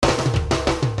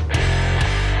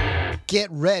Get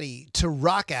ready to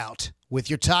rock out with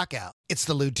your talk out. It's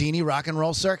the Ludini Rock and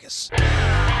Roll Circus.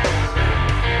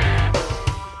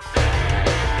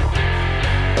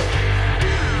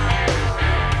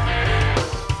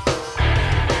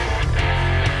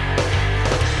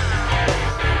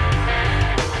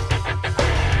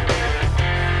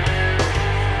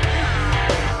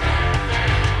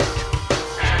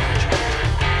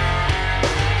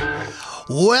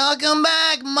 Welcome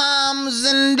back, moms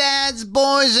and dads,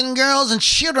 boys and girls, and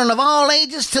children of all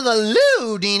ages to the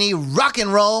Ludini Rock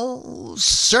and Roll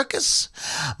Circus.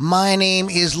 My name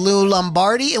is Lou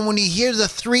Lombardi, and when you hear the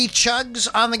three chugs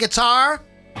on the guitar,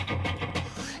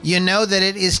 you know that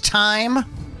it is time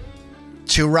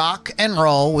to rock and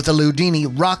roll with the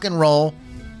Ludini Rock and Roll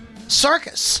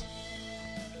Circus.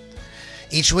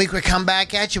 Each week we come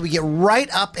back at you, we get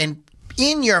right up and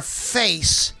in your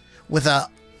face with a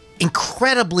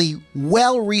incredibly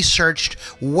well-researched,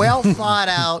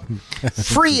 well-thought-out,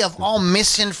 free of all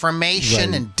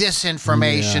misinformation and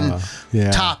disinformation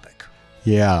topic.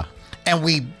 Yeah. And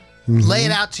we lay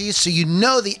it out to you so you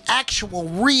know the actual,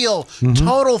 real,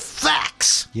 total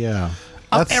facts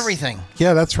of everything.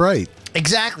 Yeah, that's right.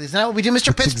 Exactly. Isn't that what we do?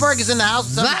 Mr. Pittsburgh is in the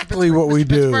house. Exactly what we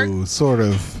do, sort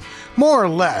of. More or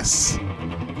less.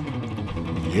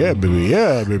 Yeah, baby.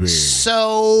 Yeah, baby.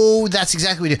 So that's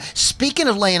exactly what we do. Speaking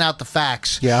of laying out the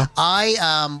facts,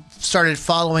 I started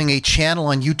following a channel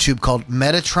on YouTube called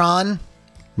Metatron.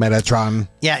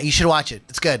 Yeah, you should watch it.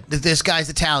 It's good. This guy's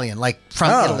Italian, like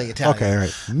from Italy, Italian. Okay, right.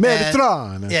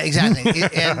 Metatron. Yeah, exactly.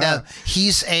 And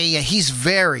he's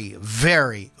very,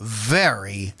 very,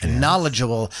 very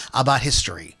knowledgeable about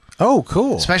history. Oh,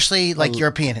 cool. Especially like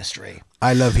European history.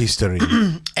 I love history.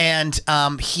 And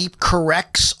he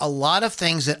corrects a lot of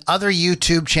things that other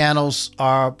YouTube channels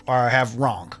have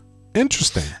wrong.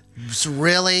 Interesting. It's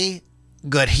really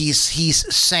good. He's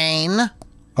sane.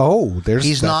 Oh,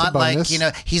 he's not like,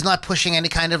 he's not pushing any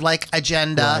kind of like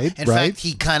agenda. Right, In fact,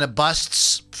 he kind of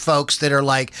busts folks that are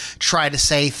like try to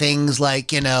say things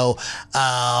like,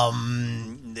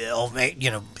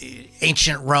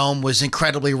 ancient Rome was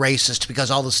incredibly racist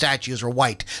because all the statues were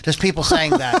white. There's people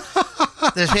saying that.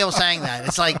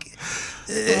 It's like,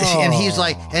 and he's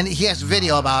like, and he has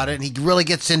video about it, and he really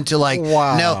gets into like,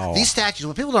 no, these statues.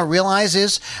 What people don't realize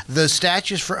is the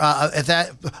statues for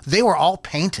that they were all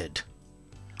painted.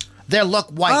 They look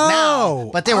white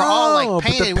now, but they were all like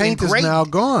painted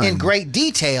in great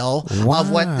detail of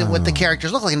what the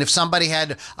characters look like. And if somebody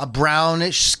had a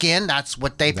brownish skin, that's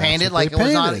what they painted. Like it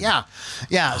was on,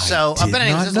 yeah. So, but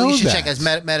anyways, you should check out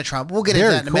Metatron. We'll get into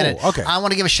that in a minute. Okay. I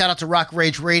want to give a shout out to Rock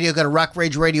Rage Radio. Go to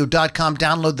rockrageradio.com.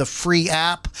 Download the free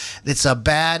app. It's a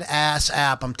badass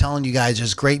app. I'm telling you guys,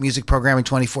 there's great music programming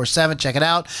 24/7. Check it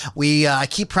out. I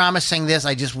keep promising this.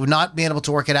 I just would not be able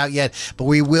to work it out yet, but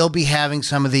we will be having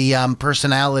some of the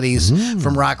personalities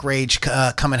from Rock Rage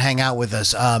come and hang out with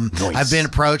us. Nice. I've been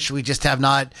approached. We just have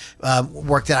not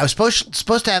worked it out. I was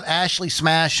supposed to have Ashley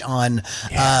Smash on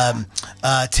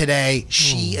today.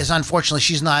 She is unfortunately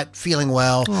she's not feeling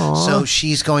well, so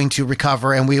she's going to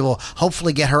recover, and we will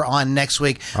hopefully get her on next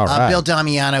week. Right. Bill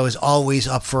Damiano is always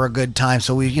up for a good time,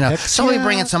 so we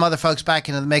bringing some other folks back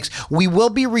into the mix. We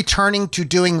will be returning to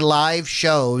doing live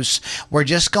shows.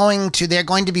 They're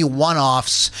going to be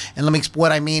one-offs, and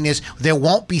what I mean is they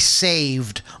won't be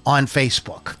saved on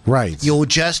Facebook. Right. You'll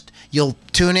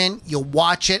tune in, you'll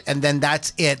watch it, and then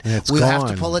that's it. We'll have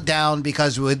to pull it down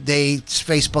because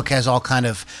Facebook has all kind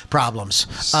of problems.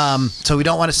 So we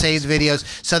don't want to save the videos.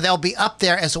 So they'll be up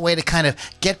there as a way to kind of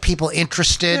get people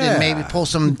interested and maybe pull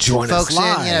some folks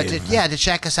in, to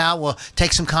check us out. We'll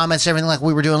take some comments, everything like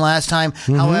we were doing last time.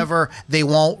 However, they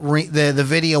won't. The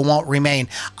video won't remain.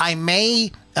 I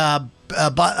may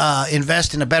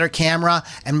invest in a better camera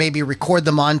and maybe record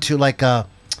them onto like a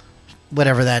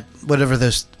whatever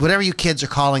you kids are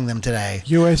calling them today.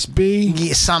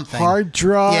 USB? Something. Hard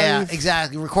drive? Yeah,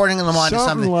 exactly. Recording them onto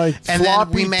something. Like and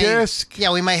floppy then disk?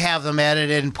 Yeah, we may have them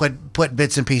edited and put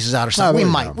bits and pieces out or something.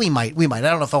 We might. I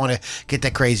don't know if I want to get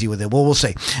that crazy with it. Well, we'll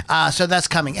see. So that's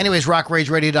coming. Anyways,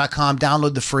 rockrageradio.com.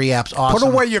 Download the free apps. Awesome. Put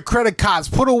away your credit cards.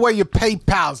 Put away your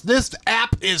PayPals. This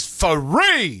app is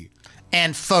free.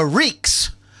 And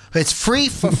freaks. It's free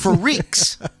for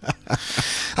freaks.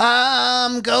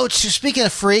 Speaking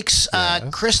of freaks,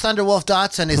 Chris Thunderwolf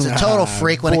Dotson is a total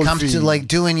freak when it comes to like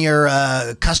doing your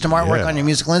custom artwork on your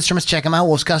musical instruments. Check him out,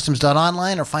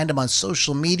 wolfscustoms.online, or find him on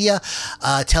social media.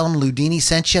 Tell him Ludini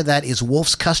sent you. That is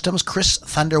Wolf's Customs, Chris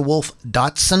Thunderwolf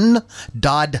Dotson,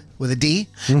 Dodd with a D.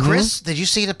 Chris, did you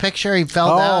see the picture? He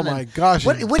fell down. Oh my gosh,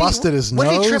 he busted his nose.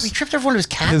 What did he trip? He tripped over one of his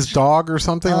cats? His dog or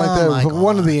something like that.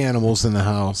 One of the animals in the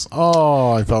house.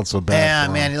 Oh, I felt felt so bad. Yeah,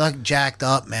 for man, him. you look jacked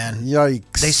up, man.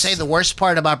 Yikes. They say the worst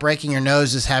part about breaking your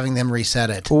nose is having them reset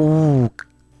it. Ooh.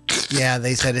 Yeah,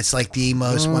 they said it's like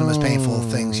one of the most painful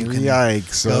things you can go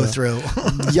through.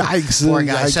 Yikes. Poor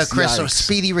guy. Yikes, So, Chris, a yikes.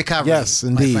 speedy recovery. Yes,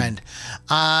 indeed. My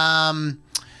friend.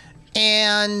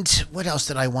 And what else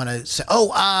did I want to say?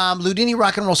 Oh,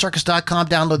 LudiniRockandRollCircus.com.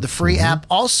 Download the free app.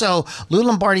 Also,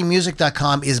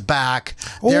 LouLombardiMusic.com is back.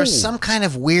 There's some kind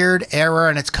of weird error,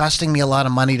 and it's costing me a lot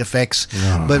of money to fix,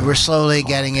 but we're slowly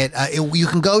getting it. You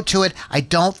can go to it. I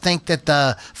don't think that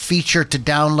the feature to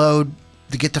download,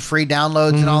 to get the free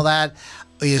downloads and all that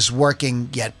is working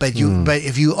yet. But but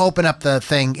if you open up the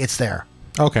thing, it's there.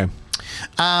 Okay.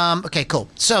 Okay, cool.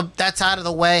 So that's out of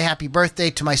the way. Happy birthday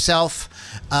to myself.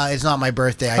 It's not my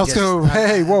birthday.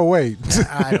 Hey, whoa, wait.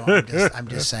 I don't. I'm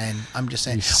just saying.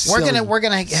 We're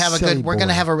gonna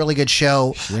have a really good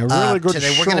show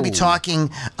today. We're gonna be talking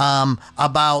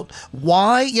about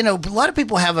why, a lot of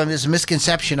people have this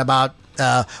misconception about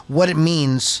what it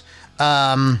means.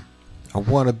 I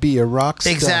want to be a rock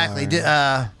star. Exactly.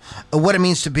 What it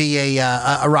means to be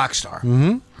a rock star.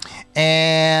 Mm-hmm.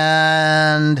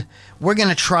 And we're going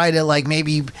to try to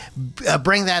maybe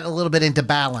bring that a little bit into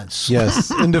balance.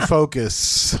 Yes, into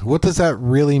focus. What does that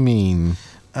really mean?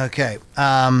 Okay.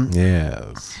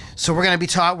 Yes. So we're going to be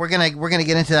we're going to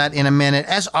get into that in a minute.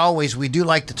 As always, we do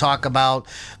like to talk about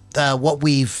what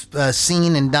we've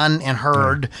seen and done and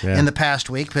heard in the past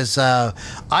week, because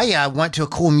I went to a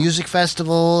cool music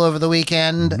festival over the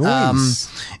weekend. Nice.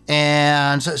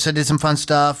 And so did some fun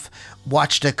stuff.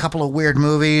 Watched a couple of weird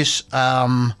movies.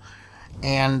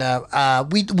 And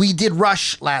we did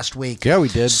Rush last week. Yeah, we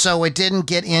did. So it didn't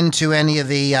get into any of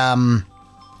the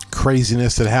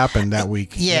craziness that happened that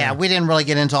week. Yeah, we didn't really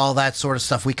get into all that sort of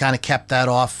stuff. We kind of kept that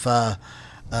off to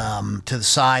the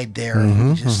side there.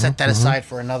 We just set that aside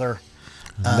for another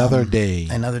day.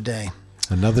 Another day.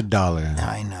 Another dollar.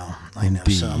 I know.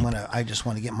 Indeed. So I just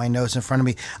want to get my notes in front of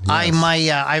me.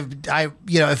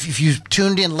 Yes. If you've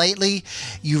tuned in lately,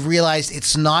 you've realized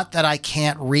it's not that I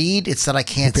can't read, it's that I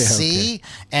can't see. Okay.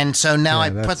 And so now I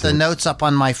put the notes up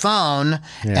on my phone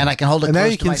and I can hold it and close now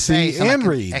you to can my see face. And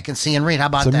read. I can see and read. How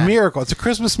about that? It's a miracle. It's a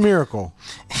Christmas miracle.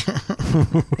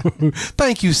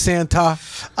 Thank you, Santa.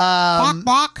 Bok,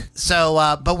 bok.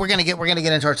 So, but we're gonna get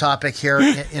into our topic here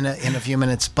in a few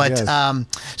minutes. But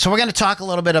so we're gonna talk a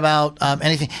little bit about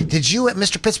anything. Did you at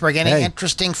Mr. Pittsburgh any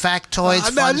interesting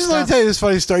factoids? I just want to tell you this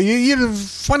funny story.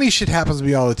 Funny shit happens to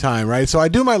me all the time, right? So I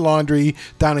do my laundry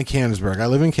down in Canonsburg. I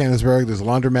live in Canonsburg. There's a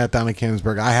laundromat down in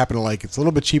Canonsburg. I happen to like it. It's a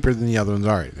little bit cheaper than the other ones.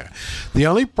 All right. The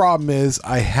only problem is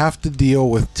I have to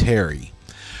deal with Terry.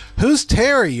 Who's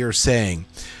Terry, you're saying?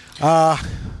 Who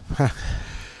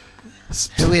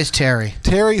is Terry?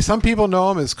 Terry, some people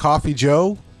know him as Coffee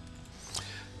Joe.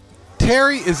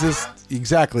 Terry is this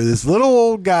little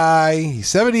old guy. He's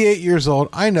 78 years old.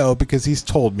 I know because he's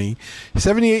told me. He's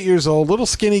 78 years old, little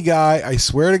skinny guy. I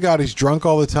swear to God, he's drunk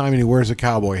all the time and he wears a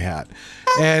cowboy hat.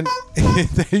 And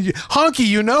Honky,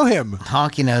 you know him.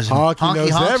 Honky knows him. Honky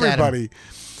knows everybody.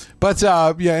 But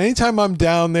anytime I'm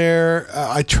down there,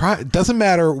 I try. It doesn't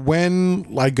matter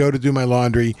when I go to do my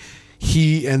laundry.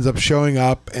 He ends up showing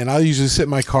up, and I'll usually sit in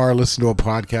my car, listen to a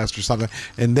podcast or something,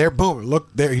 and there, boom, look,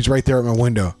 there, he's right there at my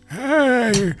window.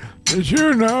 Hey, did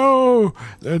you know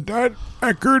that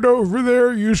record over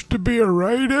there used to be a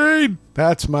Rite Aid?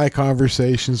 That's my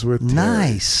conversations with Terry.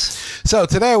 Nice. So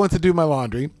today I went to do my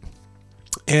laundry,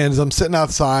 and as I'm sitting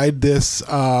outside,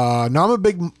 now I'm a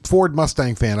big Ford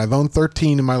Mustang fan. I've owned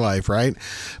 13 in my life, right?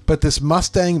 But this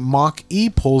Mustang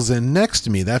Mach-E pulls in next to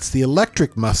me. That's the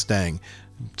electric Mustang.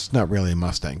 It's not really a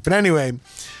Mustang. But anyway,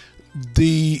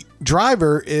 the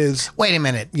driver is... Wait a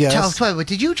minute. Yes.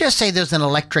 Did you just say there's an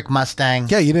electric Mustang?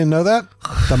 Yeah, you didn't know that?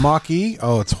 The Mach-E?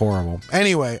 Oh, it's horrible.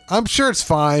 Anyway, I'm sure it's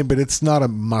fine, but it's not a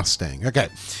Mustang. Okay.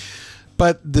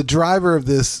 But the driver of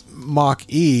this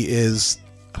Mach-E is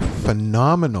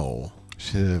phenomenal.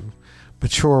 She's a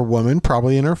mature woman,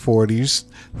 probably in her 40s.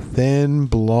 Thin,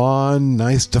 blonde,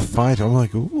 nice, defiant. I'm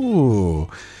like, ooh...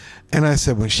 And I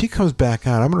said, when she comes back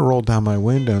out, I'm going to roll down my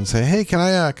window and say, hey, can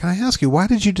I ask you, why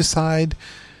did you decide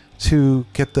to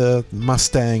get the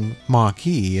Mustang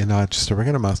Mach-E and not just a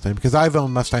regular Mustang? Because I've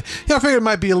owned Mustang. I figured it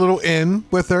might be a little in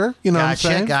with her. You know what I'm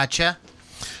saying? Gotcha.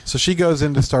 So she goes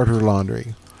in to start her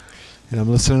laundry. And I'm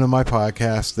listening to my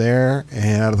podcast there.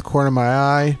 And out of the corner of my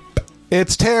eye,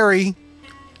 it's Terry.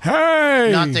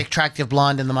 Hey! Not the attractive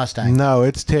blonde in the Mustang. No,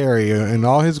 it's Terry. In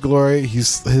all his glory,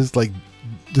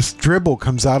 this dribble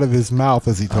comes out of his mouth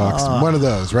as he talks. One of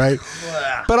those, right?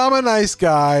 But I'm a nice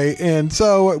guy, and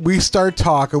so we start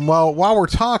talking. Well, while we're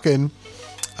talking,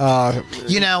 in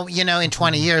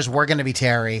 20 years we're going to be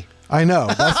Terry. I know.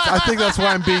 I think that's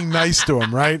why I'm being nice to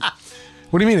him, right?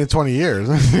 What do you mean in 20 years?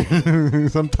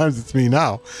 Sometimes it's me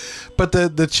now. But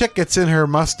the chick gets in her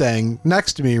Mustang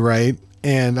next to me, right?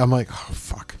 And I'm like, oh,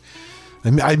 fuck.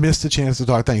 I missed the chance to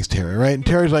talk. Thanks, Terry, right? And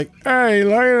Terry's like, hey,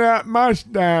 look at that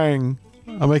Mustang.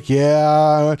 I'm like,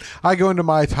 yeah. I go into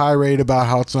my tirade about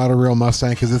how it's not a real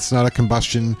Mustang because it's not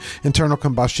a internal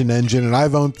combustion engine, and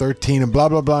I've owned 13 and blah,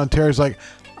 blah, blah. And Terry's like,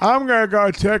 I'm going to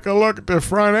go take a look at the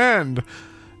front end.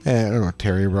 And I don't know,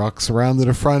 Terry rocks around to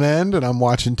the front end, and I'm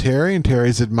watching Terry, and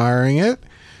Terry's admiring it.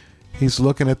 He's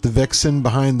looking at the Vixen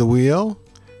behind the wheel.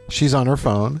 She's on her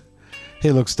phone. He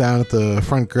looks down at the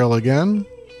front grille again,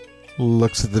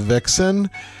 looks at the Vixen,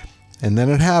 and then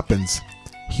it happens.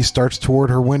 He starts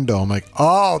toward her window. I'm like,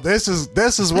 oh, this is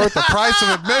worth the price of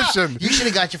admission. You should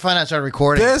have got your phone out and started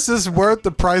recording. This is worth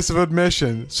the price of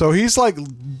admission. So he's like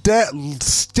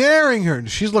staring her,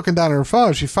 and she's looking down at her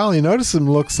phone. She finally notices him,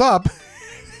 looks up.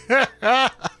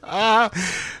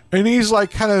 And he's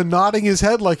like kind of nodding his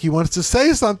head like he wants to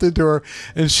say something to her,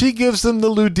 and she gives him the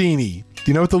Ludini. Do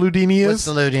you know what the Ludini is? What's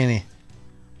the Ludini?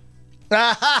 She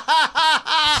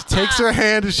takes her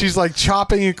hand and she's like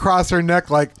chopping across her neck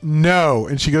like, no.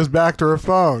 And she goes back to her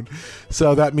phone.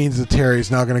 So that means that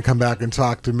Terry's now going to come back and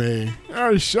talk to me.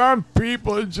 Oh, some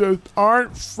people just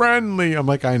aren't friendly. I'm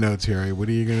like, I know, Terry. What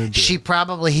are you going to do?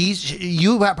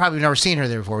 You have probably never seen her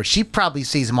there before. She probably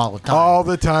sees him all the time. All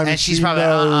the time. And she's probably,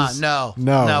 no,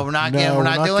 we're not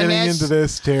doing this. Into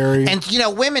this, Terry. And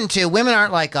women too. Women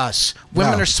aren't like us.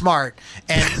 Women are smart.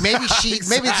 And maybe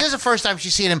maybe this is the first time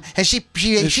she's seen him, and she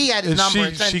had his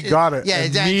number. She got it. Yeah,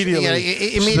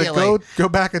 immediately. Immediately. Like, go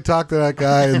back and talk to that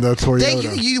guy in the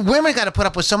Toyota. Women got to put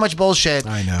up with so much bullshit.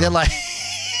 I know. They're like.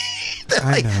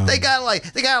 They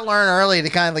gotta learn early to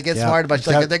kind of get smart about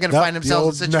they're gonna find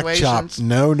themselves in situations.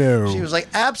 No. She was like,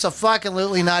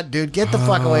 absolutely not, dude. Get the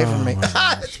fuck away from me.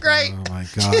 That's great. Oh my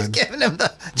god. She's giving him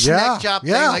the neck chop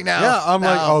thing. Like, no. Yeah. I'm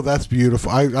like, oh, that's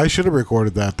beautiful. I should have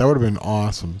recorded that. That would have been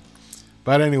awesome.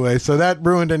 But anyway, so that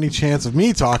ruined any chance of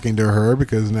me talking to her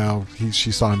because now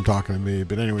she saw him talking to me.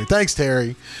 But anyway, thanks,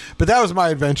 Terry. But that was my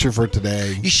adventure for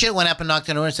today. You should have went up and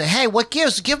knocked on the door and said, hey, what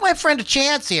gives? Give my friend a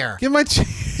chance here. Give my chance.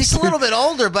 He's a little bit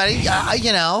older, but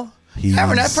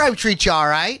that probably treats you all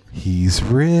right. He's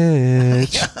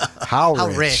rich. How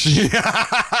rich? He'd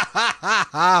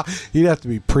have to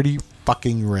be pretty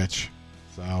fucking rich.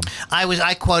 So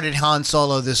I quoted Han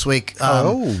Solo this week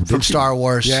from Star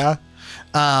Wars. Yeah.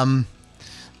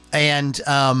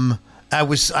 I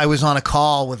was on a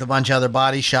call with a bunch of other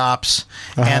body shops,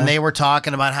 and they were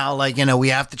talking about how we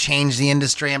have to change the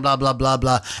industry and blah blah blah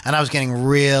blah. And I was getting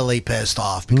really pissed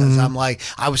off because I'm like,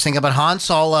 I was thinking about Han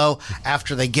Solo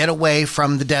after they get away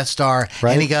from the Death Star,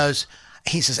 right. And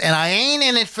he says, and I ain't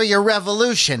in it for your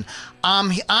revolution.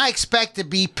 I expect to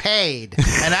be paid.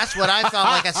 And that's what I felt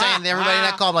like I saying to everybody in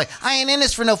that call. I'm like, I ain't in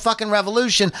this for no fucking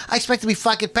revolution. I expect to be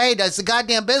fucking paid. That's the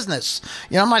goddamn business.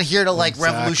 I'm not here to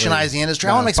revolutionize the industry.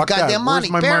 I want to make some goddamn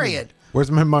money, period. Money? Where's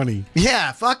my money?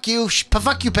 Yeah, fuck you.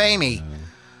 Fuck you, pay me.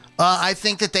 I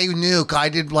think that they knew. I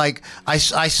did I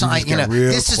signed.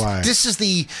 This is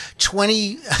the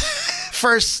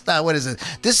 21st. What is it?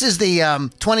 This is the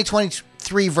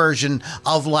 2023 version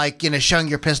of showing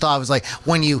you're pissed off. Is like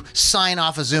when you sign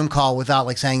off a Zoom call without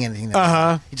saying anything.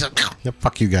 Yeah,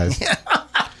 fuck you guys.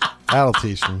 That'll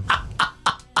teach them.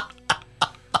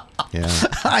 Yeah.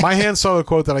 My Han Solo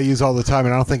quote that I use all the time,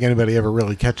 and I don't think anybody ever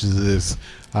really catches this.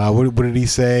 What did he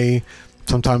say?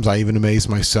 Sometimes I even amaze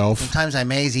myself. Sometimes I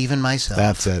amaze even myself.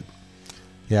 That's it.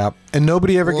 Yeah. And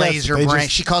nobody ever gets laser brain.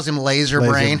 She calls him laser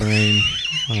brain.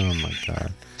 Oh my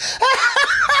god.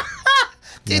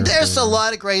 Dude, there's a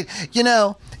lot of great.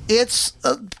 It's.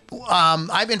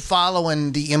 I've been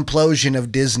following the implosion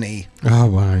of Disney. Oh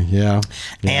my, yeah.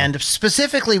 And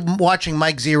specifically watching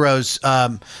Mike Zero's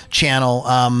channel.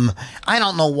 I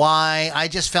don't know why. I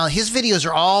just found his videos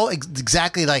are all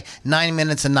exactly 9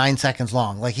 minutes and 9 seconds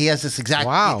long. He has this exact.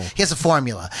 Wow. He has a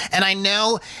formula, and I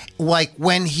know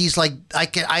when he's I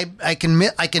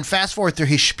can fast forward through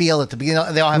his spiel at the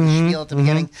beginning. They all have a spiel at the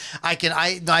beginning. I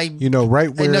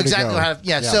right where I know exactly to go. how to.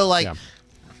 Yeah. So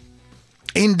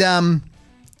and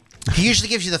he usually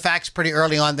gives you the facts pretty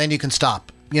early on, then you can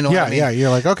stop. You know what I mean? Yeah, you're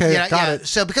like, okay, got it.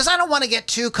 So because I don't want to get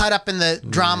too caught up in the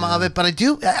drama of it, but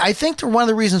I think one of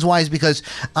the reasons why is because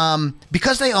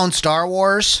they own Star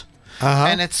Wars.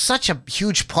 And it's such a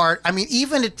huge part. I mean,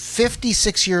 even at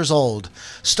 56 years old,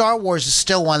 Star Wars is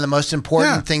still one of the most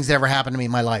important things that ever happened to me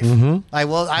in my life. I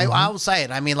will say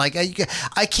it. I mean,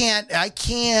 I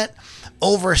can't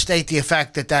overstate the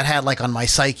effect that had like on my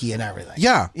psyche and everything.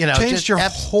 Yeah, changed just your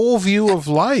whole view of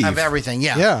life, of everything.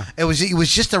 Yeah, yeah. It was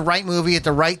just the right movie at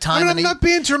the right time. I'm not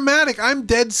being dramatic. I'm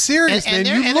dead serious, man.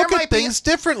 You look at things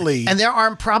differently, and there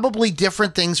are probably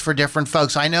different things for different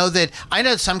folks. I know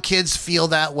some kids feel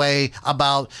that way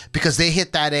about because they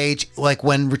hit that age, like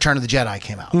when Return of the Jedi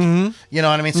came out. Mm-hmm. You know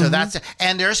what I mean? So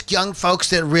and there's young folks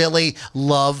that really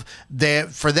love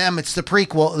for them it's the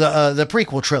prequel, the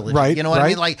prequel trilogy. Right. You know what I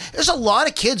mean? Like there's a lot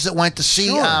of kids that went to see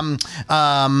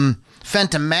Phantom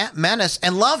Menace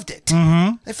and loved it.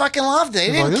 Mm-hmm. They fucking loved it.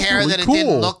 They didn't care really that it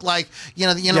didn't look like you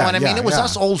know what I mean. It was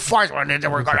us old farts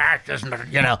that were going to act this,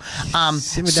 you know.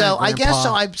 So I guess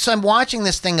so. I'm watching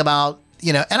this thing about.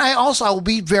 You know, and I will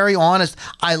be very honest.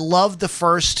 I love the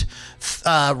first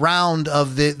round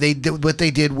of what they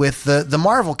did with the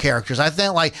Marvel characters. I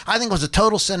think it was a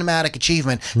total cinematic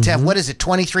achievement to have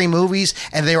 23 movies,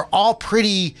 and they were all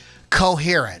pretty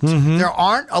coherent. Mm-hmm. There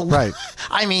aren't a lot. Right.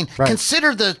 I mean,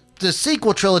 consider the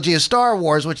sequel trilogy of Star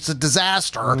Wars, which is a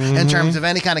disaster in terms of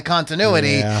any kind of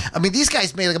continuity. Yeah. I mean, these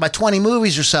guys made like about 20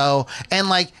 movies or so, and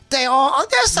like they all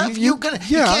you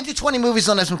can't do 20 movies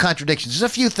unless some contradictions.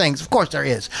 There's a few things, of course there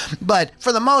is, but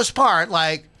for the most part,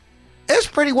 like it's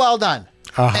pretty well done.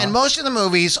 Uh-huh. And most of the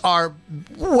movies are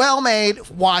well made,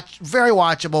 very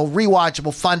watchable,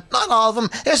 rewatchable, fun. Not all of them.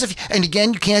 There's a few, and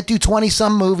again, you can't do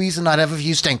 20-some movies and not have a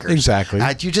few stinkers. Exactly.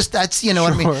 That's what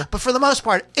I mean. But for the most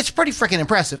part, it's pretty freaking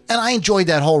impressive, and I enjoyed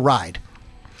that whole ride.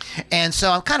 And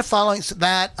so I'm kind of following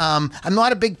that. I'm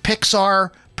not a big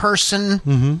Pixar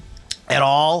person. At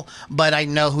all, but I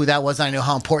know who that was. I know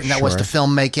how important that was to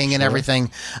filmmaking and everything.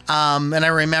 And I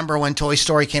remember when Toy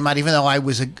Story came out, even though I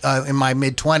was in my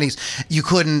mid-20s, you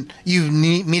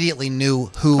immediately knew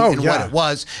who and what it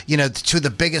was. You know, two of the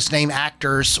biggest name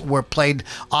actors were played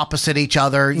opposite each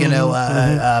other. You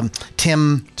know,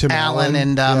 Tim Allen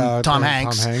and Tom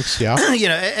Hanks. Tom Hanks, yeah.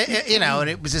 And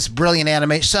it was this brilliant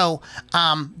animation. So,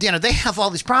 they have all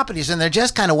these properties, and they're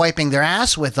just kind of wiping their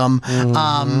ass with them.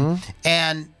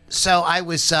 And so I've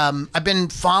been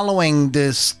following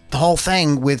the whole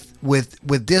thing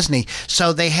with Disney.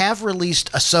 So they have released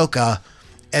Ahsoka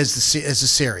as a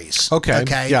series. Okay.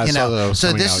 Yeah,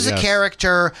 so this is a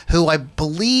character who I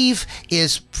believe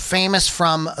is famous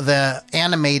from the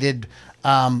animated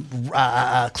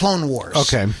Clone Wars.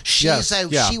 Okay. She was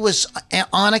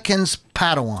Anakin's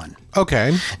Padawan.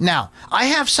 Okay. Now, I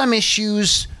had some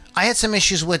issues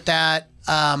with that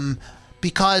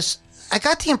because I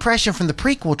got the impression from the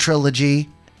prequel trilogy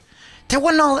there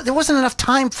wasn't enough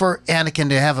time for Anakin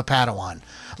to have a Padawan.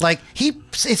 Like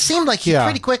it seemed like he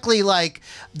pretty quickly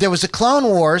there was a Clone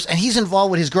Wars and he's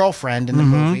involved with his girlfriend in the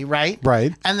movie, right?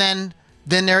 Right. And then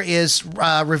there is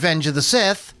Revenge of the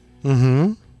Sith.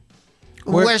 Mm-hmm.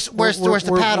 Where's the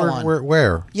Padawan?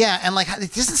 Where? Yeah, and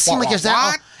it doesn't seem like there's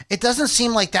that. It doesn't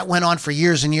seem like that went on for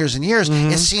years and years and years.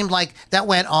 It seemed like that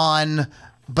went on.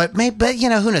 But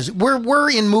who knows? We're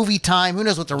in movie time. Who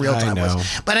knows what the real time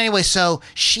was? But anyway, so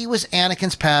she was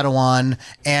Anakin's Padawan,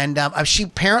 and she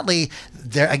apparently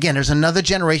there's another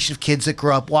generation of kids that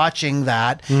grew up watching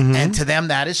that, and to them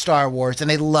that is Star Wars, and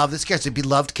they love this character. It's a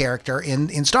beloved character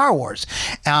in Star Wars.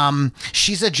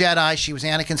 She's a Jedi. She was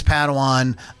Anakin's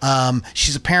Padawan.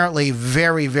 She's apparently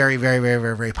very, very, very, very,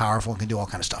 very, very powerful and can do all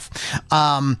kind of stuff.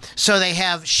 So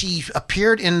she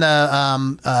appeared in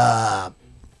the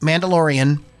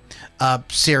Mandalorian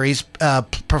series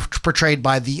portrayed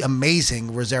by the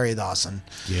amazing Rosario Dawson.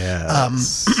 Yeah,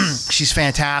 she's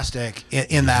fantastic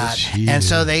in that. And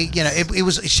so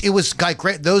it was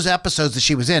great. Those episodes that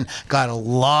she was in got a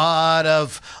lot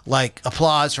of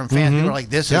applause from fans. People were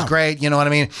like, "This is great," you know what I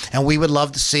mean? And we would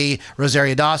love to see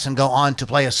Rosario Dawson go on to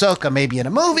play Ahsoka, maybe in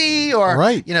a movie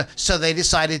or So they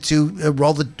decided to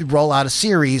roll out a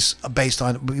series based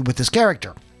on with this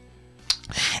character.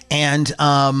 And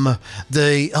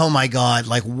oh my God,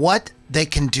 what they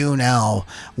can do now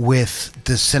with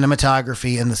the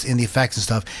cinematography and the effects and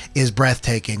stuff is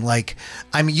breathtaking.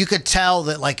 You could tell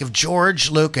that if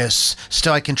George Lucas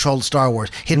still had controlled Star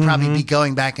Wars, he'd probably be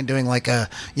going back and doing a 60th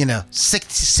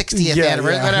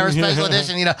anniversary, whatever special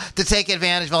edition, to take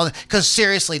advantage of all that. Because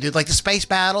seriously, dude, the space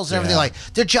battles and everything,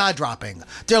 they're jaw dropping.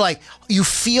 They're you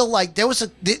feel like there was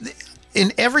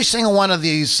in every single one of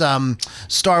these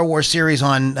Star Wars series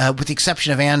with the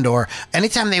exception of Andor,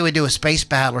 anytime they would do a space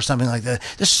battle or something like that,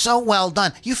 they're so well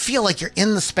done. You feel like you're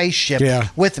in the spaceship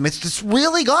with them. It's just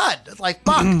really good.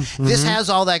 Fuck. This has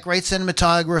all that great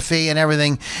cinematography and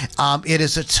everything. It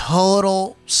is a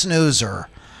total snoozer.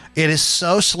 It is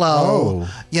so slow.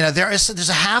 There's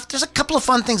a couple of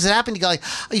fun things that happen. You go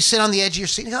you sit on the edge of your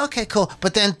seat and you go, okay, cool.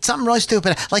 But then something really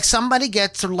stupid, somebody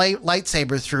gets a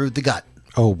lightsaber through the gut.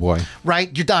 Oh boy.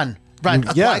 Right? You're done. Right,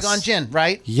 Yes. Qui-Gon Jinn,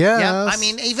 right? Yes. Yeah. I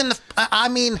mean, even it's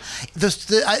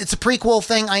a prequel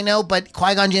thing, I know, but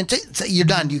Qui-Gon Jinn, you're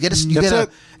done. That's it.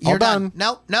 You're All done.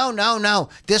 done. No.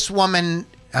 This woman,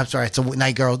 I'm sorry, it's a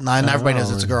night girl. Not everybody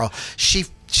knows it's a girl.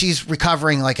 She's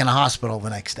recovering like in a hospital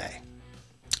the next day.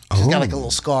 She's got like a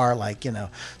little scar, like, you know,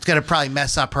 it's going to probably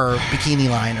mess up her bikini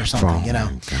line or something, you know.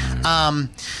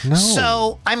 No.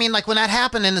 So, I mean, like when that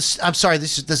happened I'm sorry,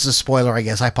 this is a spoiler, I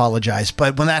guess. I apologize.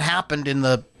 But when that happened in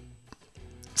the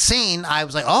scene, I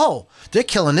was like, oh, they're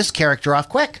killing this character off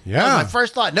quick. Yeah. That was my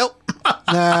first thought. Nope.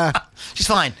 Nah. She's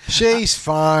fine. She's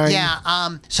fine.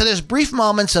 Yeah. So there's brief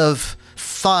moments of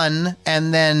fun,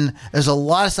 and then there's a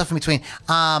lot of stuff in between.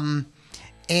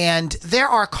 And there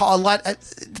are a lot.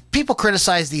 People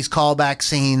criticize these callback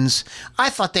scenes. I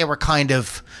thought they were kind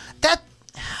of that.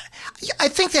 I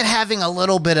think that having a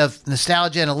little bit of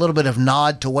nostalgia and a little bit of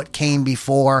nod to what came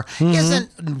before isn't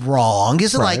wrong.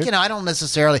 Isn't Right. like, you know, I don't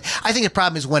necessarily. I think the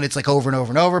problem is when it's like over and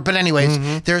over and over. But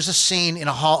anyways, there's a scene in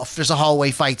a hall. There's a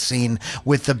hallway fight scene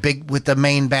with the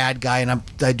main bad guy, and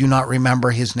I do not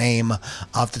remember his name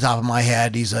off the top of my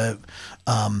head. He's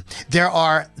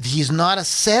not a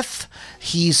Sith.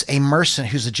 He's a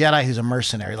mercenary. Who's a Jedi? Who's a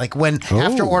mercenary. Like when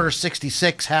after Order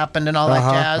 66 happened and all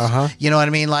that jazz. You know what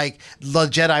I mean? Like the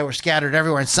Jedi were scattered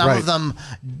everywhere, and some of them,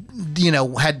 you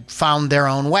know, had found their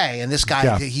own way. And this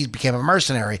guy, he became a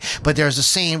mercenary. But there's a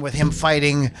scene with him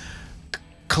fighting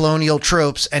colonial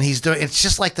troops, and it's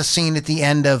just like the scene at the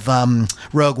end of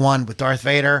Rogue One with Darth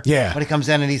Vader. Yeah, when he comes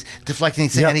in and he's deflecting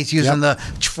and he's using the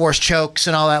force chokes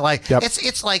and all that. Like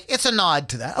it's like it's a nod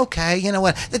to that. Okay, you know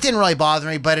what? It didn't really bother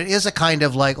me, but it is a kind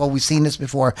of like, oh, we've seen this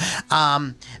before.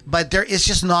 But there is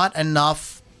just not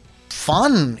enough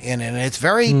fun in it. It's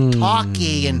very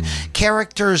talky, and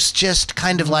characters just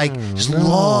kind of like just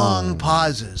long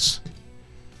pauses.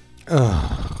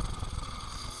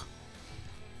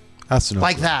 That's no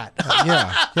like good. that.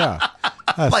 Yeah.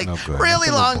 That's like no good. really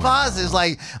That's long no pauses.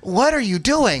 Like, what are you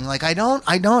doing? Like, I don't.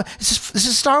 This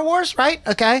is Star Wars, right?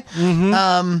 Okay.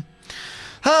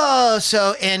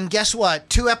 And guess what?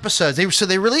 2 episodes.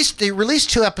 They released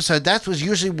 2 episodes. That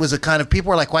was a kind of, people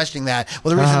were like questioning that.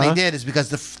 Well, the reason they did is because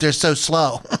they're so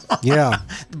slow. Yeah.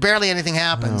 Barely anything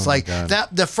happens. Oh, God.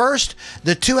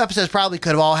 The 2 episodes probably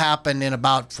could have all happened in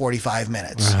about 45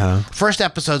 minutes. First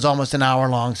episode's almost an hour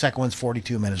long. Second one's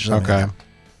 42 minutes or something. Okay. Like that.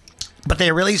 But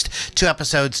they released 2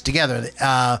 episodes together,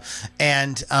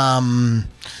 and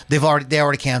they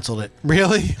already canceled it.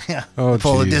 Really? Yeah.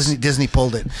 Oh, Disney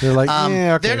pulled it. They're like,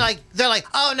 yeah, okay. They're like,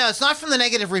 oh no, it's not from the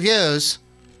negative reviews.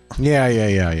 Yeah.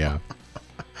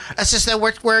 It's just that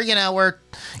we're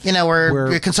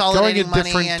consolidating going in money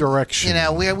different and direction. You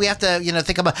know, we have to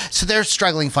think about. So they're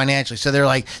struggling financially. So they're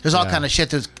like, there's all kind of shit.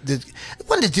 They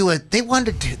wanted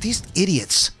to do these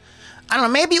idiots. I don't know.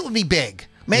 Maybe it would be big.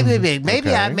 Maybe big.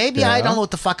 Maybe I don't know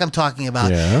what the fuck I'm talking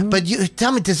about. Yeah. But you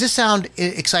tell me, does this sound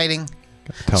exciting?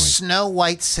 Tell me. Snow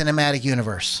White cinematic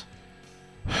universe.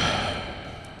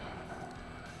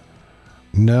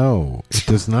 No, it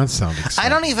does not sound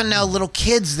exciting. I don't even know little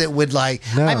kids that would like.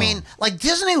 No. I mean, like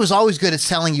Disney was always good at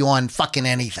selling you on fucking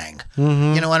anything.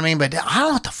 You know what I mean? But I don't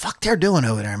know what the fuck they're doing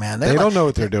over there, man. They don't know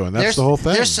what they're doing. That's the whole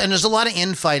thing. There's a lot of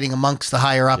infighting amongst the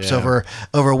higher ups over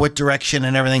what direction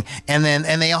and everything. And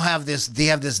they all have this. They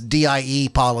have this DIE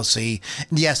policy.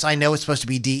 Yes, I know it's supposed to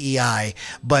be DEI,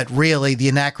 but really the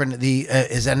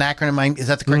acronym is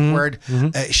that the correct word?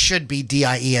 It should be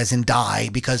DIE as in die,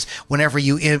 because wherever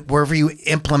you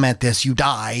implement this, you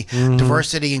die.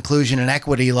 Diversity, inclusion, and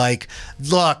equity. Like,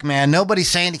 look, man, nobody's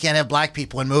saying you can't have black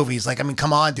people in movies. Like, I mean,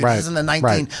 come on, dude. Right. This is in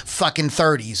the fucking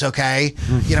 30s, okay?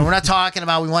 You know, we're not talking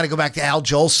about we want to go back to Al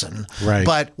Jolson. Right.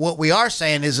 But what we are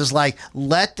saying is like,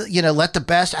 let the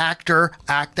best actor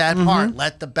act that part.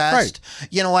 Let the best,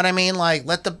 you know what I mean? Like,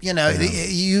 let the,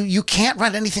 you can't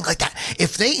run anything like that.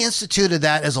 If they instituted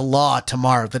that as a law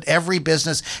tomorrow, that every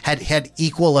business had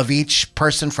equal of each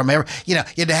person from every,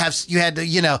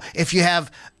 if you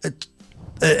have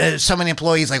so many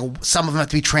employees, like some of them have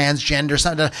to be transgender,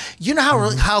 something. You know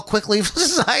how quickly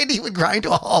society would grind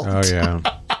to a halt. Oh yeah.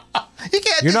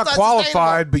 You're not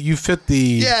qualified, but you fit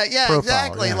the profile.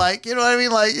 Exactly. Yeah. like, you know what I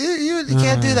mean? Like you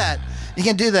can't do that. You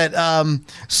can't do that.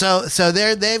 So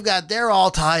they're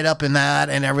all tied up in that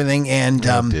and everything. And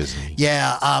Disney.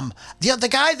 The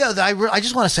guy though, I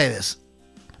just want to say this,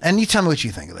 and you tell me what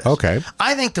you think of this. Okay.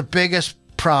 I think the biggest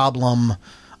problem,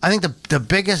 the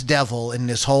biggest devil in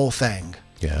this whole thing,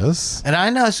 Yes. and I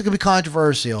know this is going to be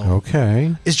controversial,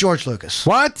 Okay. is George Lucas.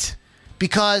 What?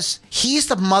 Because he's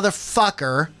the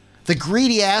motherfucker, the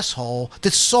greedy asshole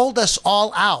that sold us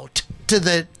all out to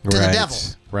the devil.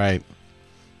 Right.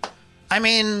 I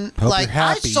mean, Hope like, you're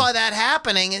I happy. saw that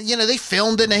happening, and they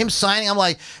filmed it and him signing. I'm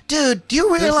like, dude, do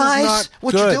you is realize not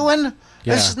what good. you're doing?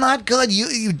 Yeah. This is not good.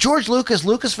 George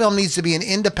Lucasfilm needs to be an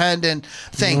independent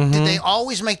thing. Did they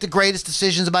always make the greatest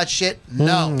decisions about shit?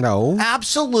 No. No.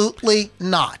 Absolutely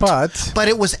not. But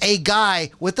it was a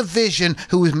guy with a vision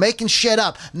who was making shit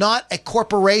up, not a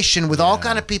corporation with all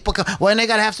kind of people. Well, they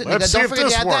got to have to. Let's see Don't if forget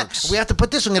this to add works. that. We have to put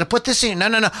this. I'm going to put this in.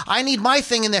 No. I need my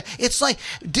thing in there. It's like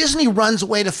Disney runs the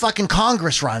way the fucking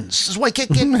Congress runs. This is why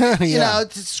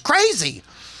it's crazy.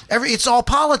 It's all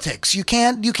politics. You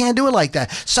can't do it like that.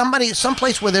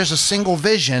 Someplace where there's a single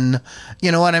vision,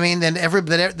 you know what I mean? Then and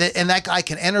that guy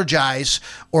can energize,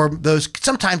 or those.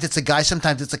 Sometimes it's a guy,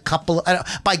 sometimes it's a couple.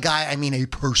 By guy, I mean a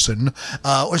person,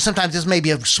 or sometimes it's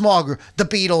maybe a small group. The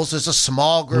Beatles is a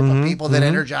small group of people that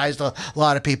energized a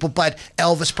lot of people. But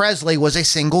Elvis Presley was a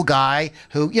single guy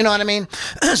who, you know what I mean?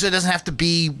 So it doesn't have to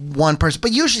be one person,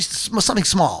 but usually something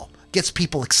small gets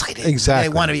people excited. Exactly.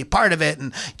 They want to be a part of it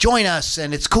and join us,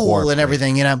 and it's cool Corporate. and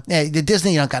everything, Yeah, the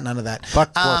Disney, you don't got none of that.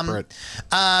 Fuck corporate.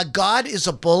 God is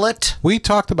a Bullet. We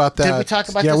talked about that. Did we talk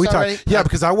about yeah, this we already? Talked. Yeah,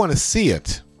 because I want to see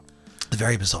it.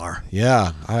 Very bizarre.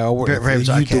 Yeah, Very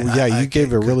bizarre. you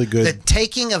gave a really good. The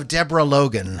Taking of Deborah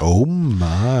Logan. Oh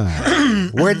my!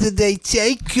 Where did they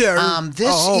take her?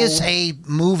 This is a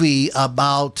movie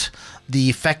about the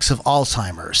effects of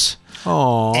Alzheimer's.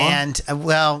 Oh, And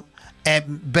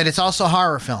but it's also a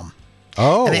horror film.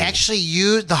 Oh, And they actually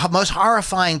used the most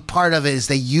horrifying part of it is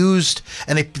they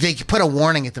put a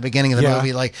warning at the beginning of the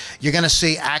movie, like you're going to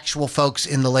see actual folks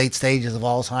in the late stages of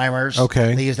Alzheimer's.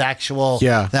 Okay. They used actual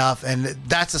stuff, and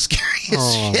that's the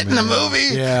scariest shit in the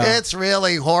movie. Yeah. It's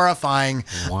really horrifying.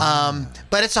 Wow.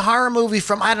 But it's a horror movie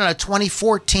from, I don't know,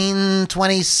 2014,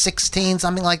 2016,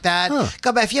 something like that. Huh.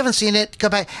 Go back. If you haven't seen it, go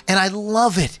back. And I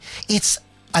love it. It's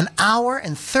an hour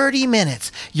and 30 minutes.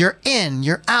 You're in,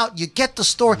 you're out, you get the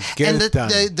story. Get and it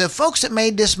done. the folks that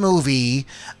made this movie,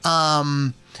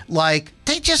 they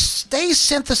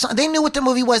synthesized, they knew what the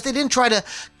movie was. They didn't try to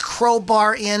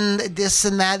crowbar in this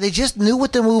and that. They just knew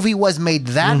what the movie was, made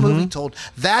that movie, told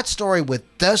that story with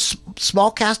the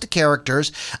small cast of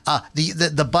characters.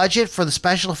 The budget for the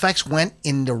special effects went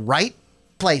in the right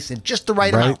place, in just the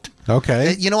right amount.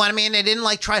 Okay. You know what I mean? They didn't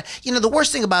try. The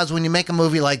worst thing about it is when you make a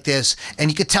movie like this,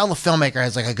 and you could tell the filmmaker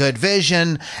has a good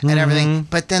vision and everything,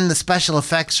 but then the special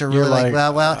effects are really and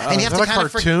you have to kind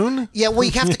of cartoon. you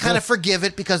have to kind of forgive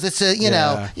it because it's a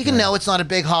know it's not a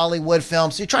big Hollywood film,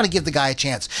 so you're trying to give the guy a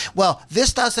chance. Well,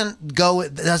 this doesn't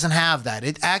have that.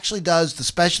 It actually does the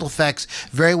special effects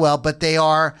very well, but they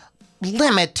are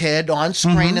limited on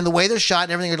screen and the way they're shot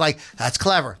and everything. You're like, that's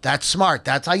clever, that's smart,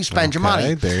 that's how you spend your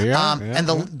money. There you are. And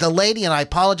the lady, and I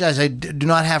apologize, I do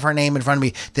not have her name in front of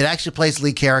me, that actually plays the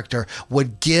lead character,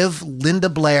 would give Linda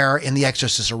Blair in The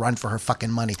Exorcist a run for her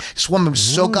fucking money. This woman was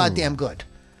so goddamn good.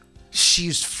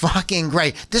 She's fucking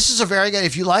great. This is a very good,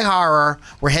 if you like horror,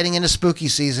 we're heading into spooky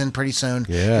season pretty soon.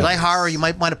 Yes. If you like horror, you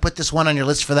might want to put this one on your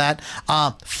list for that.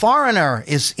 Foreigner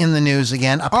is in the news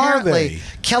again. Apparently,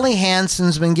 Kelly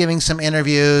Hansen's been giving some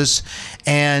interviews,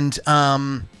 and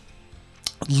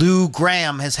Lou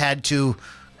Graham has had to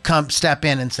step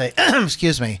in and say,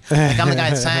 excuse me, like I'm the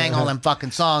guy that sang all them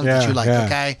fucking songs that you like,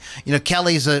 okay?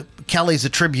 Kelly's a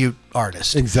tribute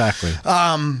artist. Exactly.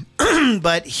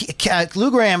 But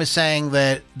Lou Graham is saying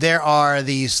that there are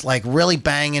these really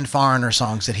banging Foreigner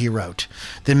songs that he wrote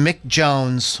that Mick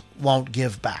Jones won't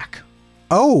give back.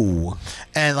 Oh.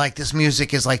 And this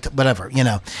music is whatever,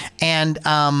 And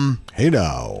hey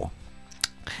now.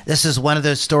 This is one of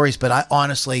those stories, but I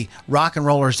honestly, rock and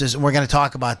rollers is, and we're going to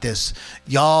talk about this.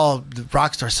 Y'all, the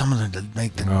rock stars, some of them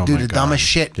do the dumbest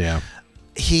shit. Yeah.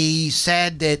 He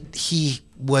said that he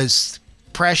was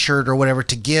pressured or whatever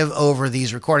to give over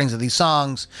these recordings of these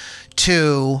songs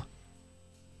to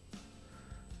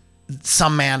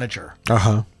some manager.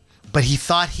 Uh-huh. But he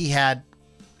thought he had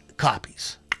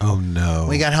copies. Oh no!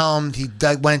 When he got home, he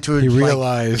went into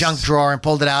his junk drawer and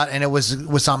pulled it out, and it was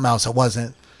something else. It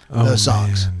wasn't those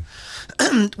songs.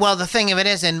 Well, the thing of it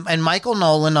is, and Michael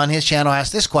Nolan on his channel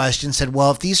asked this question, said,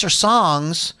 well, if these are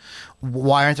songs,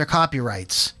 why aren't there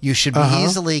copyrights? You should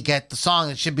easily get the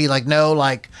song. It should be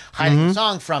hiding the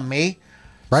song from me.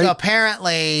 Right. So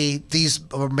apparently these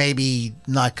are maybe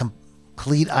not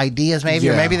complete ideas, maybe,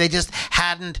 or Yeah. maybe they just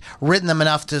hadn't written them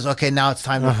enough to. Okay, now it's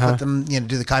time to put them,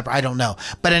 do the copy. I don't know,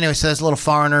 but anyway, so that's a little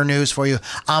foreigner news for you.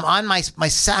 On my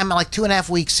I'm like 2.5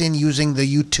 weeks in using the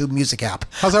YouTube Music app.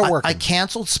 How's that working? I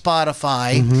canceled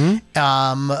Spotify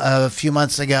a few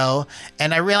months ago,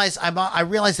 and I realized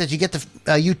that you get the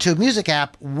YouTube Music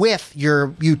app with your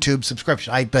YouTube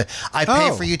subscription. I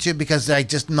pay for YouTube because I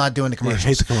just not doing the commercials.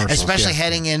 hate the commercials, especially yeah.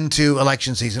 heading into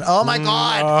election season. Oh my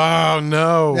God! Oh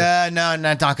no. No,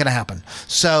 not going to happen.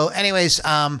 So, anyways,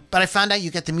 but I found out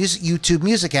you get the YouTube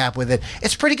Music app with it.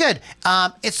 It's pretty good.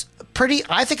 It's pretty.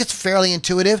 I think it's fairly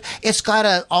intuitive. It's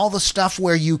got all the stuff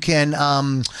where you can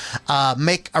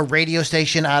make a radio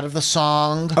station out of the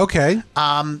song. Okay.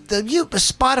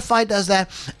 Spotify does that.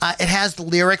 It has the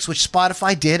lyrics, which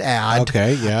Spotify did add.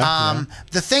 Okay. Yeah.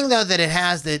 The thing though that it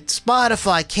has that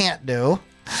Spotify can't do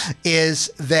is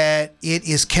that it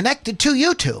is connected to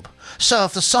YouTube. So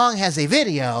if the song has a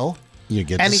video, You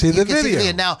get to see the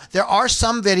video. Now there are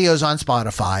some videos on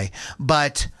Spotify,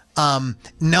 but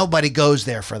nobody goes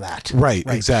there for that. Right,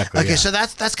 exactly, Okay, yeah. so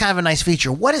that's kind of a nice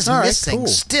feature. What is All right, missing cool.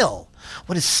 still?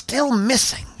 What is still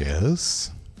missing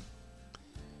Yes.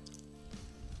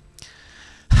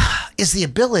 is the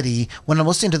ability, when I'm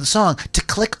listening to the song, to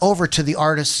click over to the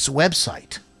artist's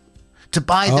website to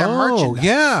buy their merchandise. Oh,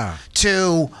 yeah.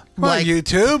 To Come on,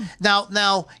 YouTube.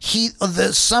 Now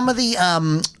some of the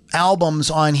albums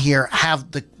on here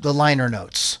have the liner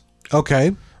notes.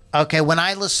 Okay. Okay, when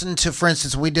I listened to, for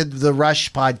instance, we did the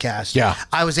Rush podcast. Yeah.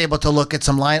 I was able to look at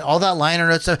all that liner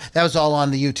notes stuff. That was all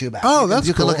on the YouTube app. Oh, that's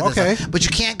you can cool. look at this Okay. stuff. But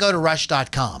you can't go to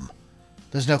Rush.com.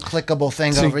 There's no clickable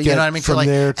thing So you over. You get know what I mean? from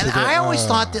there to and the- I always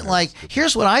thought that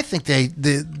here's what I think they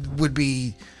would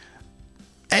be.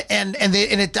 And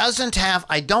it doesn't have,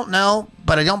 I don't know,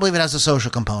 but I don't believe it has a social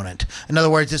component. In other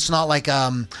words, it's not like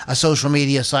a social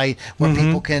media site where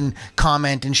people can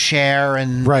comment and share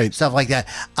and Right. stuff like that.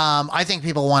 I think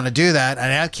people want to do that,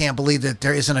 and I can't believe that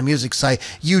there isn't a music site.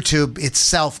 YouTube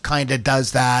itself kind of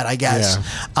does that, I guess.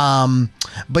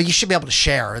 But you should be able to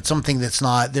share. It's something that's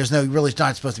not, really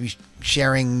not supposed to be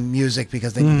sharing music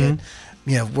because then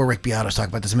you get, where Rick Beato's talked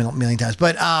about this a million times.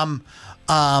 But,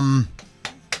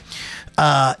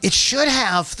 it should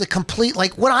have the complete,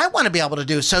 like what I want to be able to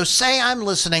do. So say I'm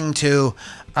listening to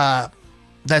that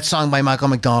song by Michael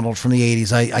McDonald from the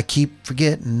 80s. I keep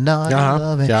forgetting not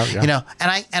love it. Yeah.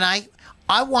 And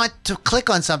I want to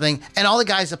click on something and all the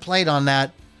guys that played on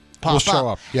that pop Will show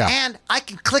up. Yeah. And I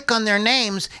can click on their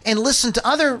names and listen to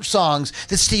other songs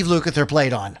that Steve Lukather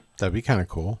played on. That'd be kind of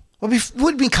cool.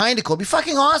 Would be kind of cool. It'd be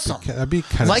fucking awesome. That'd be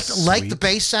kind of like the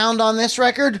bass sound on this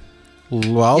record.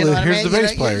 Well, You know what here's I the mean?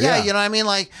 bass player. Yeah. You know what I mean?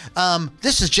 Like,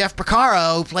 this is Jeff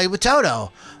Porcaro who played with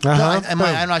Toto. No,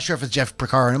 I'm not sure if it's Jeff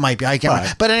Porcaro. It might be. I can't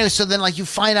remember. But anyway, so then like you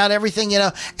find out everything,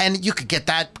 and you could get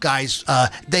that guy's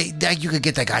you could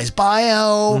get that guy's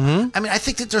bio. I mean, I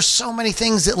think that there's so many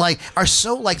things that like are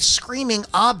so like screaming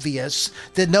obvious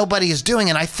that nobody is doing,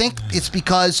 and I think it's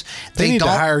because they need don't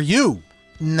to hire you.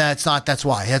 No, it's not. That's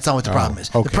why. That's not what the problem is.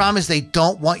 Okay. The problem is they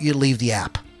don't want you to leave the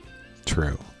app.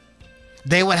 True.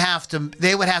 They would have to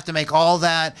make all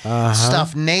that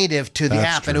stuff native to the That's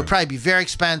app, and it true. would probably be very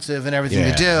expensive and everything Yeah,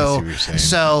 to I see what do. you're saying.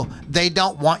 So they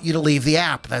don't want you to leave the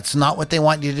app. That's not what they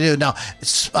want you to do. Now,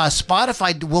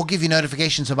 Spotify will give you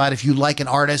notifications about if you like an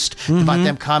artist, about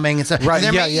them coming and stuff. Right,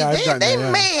 And yeah, yeah, I've They done that,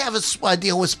 yeah. may have a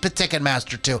deal with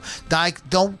Ticketmaster too.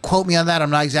 Don't quote me on that.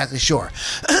 I'm not exactly sure,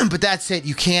 but that's it.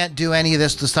 You can't do any of the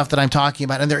stuff that I'm talking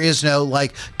about, and there is no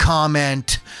like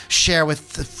comment, share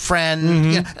with a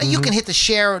friend. You can hit the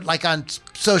share like on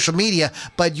social media,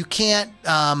 but you can't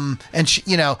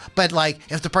but like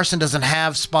if the person doesn't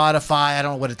have Spotify, I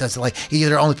don't know what it does, like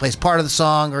either only plays part of the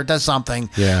song or it does something.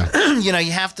 Yeah. You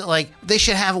have to like, they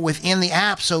should have it within the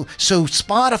app, so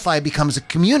Spotify becomes a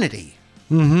community.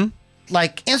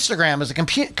 Like Instagram is a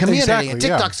community, Exactly, and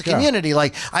TikTok's a community.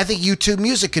 Like I think YouTube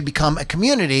Music could become a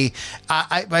community.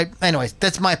 Anyways,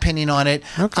 that's my opinion on it.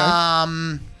 Okay.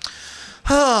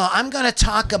 I'm going to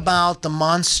talk about the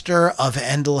Monster of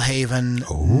Endelhaven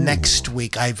next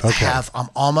week. I'm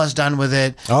almost done with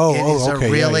it. It is okay,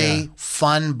 a really yeah.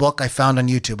 fun book I found on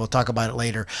YouTube. We'll talk about it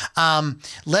later.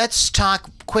 Let's talk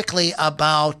quickly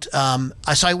about.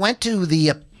 So I went to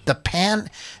the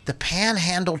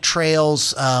Panhandle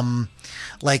Trails,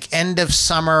 like end of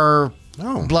summer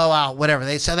blowout, whatever.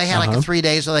 They had like a 3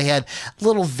 days where they had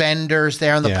little vendors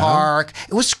there in the park.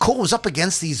 It was cool. It was up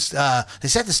against these, they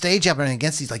set the stage up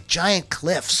against these like giant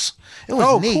cliffs. It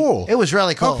was neat. Cool. It was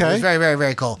really cool. Okay. It was very, very,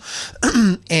 very cool.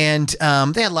 And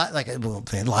they had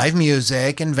they had live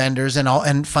music and vendors and all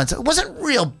and fun. So it wasn't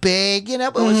real big,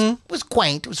 but it was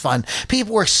quaint. It was fun.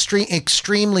 People were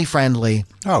extremely friendly.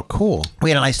 Oh, cool.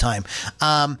 We had a nice time.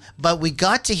 But we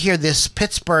got to hear this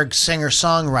Pittsburgh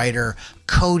singer-songwriter,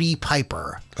 Cody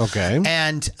Piper. Okay.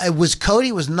 And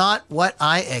Cody was not what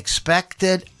I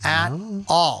expected at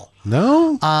all.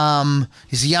 No?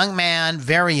 He's a young man,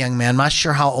 very young man. I'm not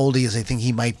sure how old he is. I think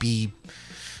he might be,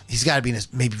 he's got to be in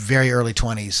his maybe very early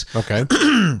 20s. Okay.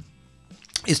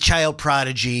 His child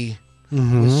prodigy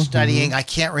was studying, I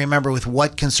can't remember with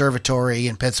what conservatory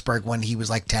in Pittsburgh when he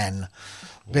was like 10.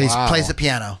 But he plays the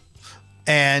piano.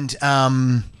 And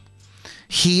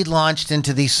he launched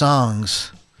into these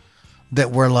songs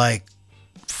that were like,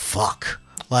 fuck.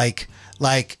 Like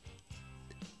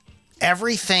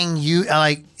everything you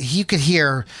could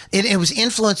hear it was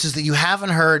influences that you haven't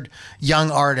heard young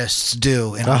artists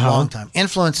do in a long time.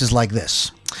 Influences like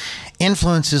this.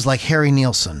 Influences like Harry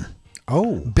Nilsson.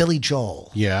 Oh. Billy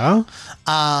Joel. Yeah.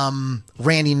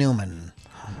 Randy Newman.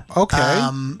 Okay.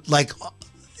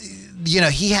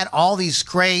 He had all these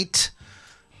great.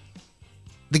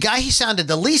 The guy he sounded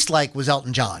the least like was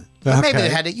Elton John. Okay. Maybe they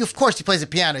had it. Of course, he plays the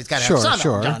piano. He's got to have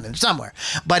Elton John in somewhere.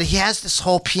 But he has this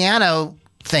whole piano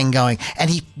thing going, and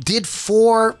he did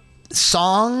 4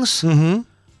 songs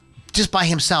just by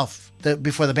himself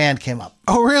before the band came up.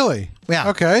 Oh, really? Yeah.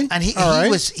 Okay. And he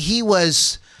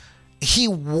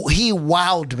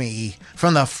wowed me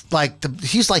from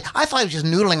he's like, I thought he was just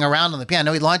noodling around on the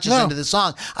piano. He launches into the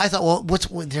song. I thought, well,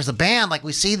 there's a band, like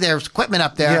we see there's equipment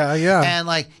up there. Yeah. And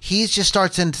he just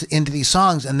starts into these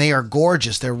songs and they are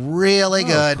gorgeous. They're really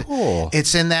good. Cool.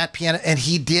 It's in that piano. And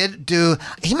he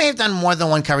may have done more than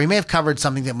one cover. He may have covered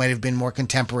something that might have been more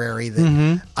contemporary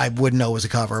that I wouldn't know was a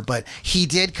cover, but he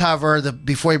did cover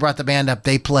before he brought the band up,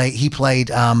 he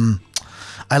played,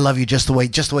 I Love You Just the Way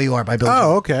You Are by Billy Joel.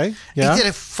 Oh, okay. Yeah. He did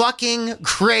a fucking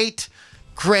great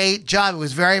job. It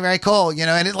was very, very cool,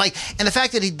 and the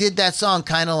fact that he did that song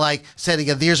kind of said,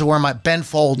 "These are where my Ben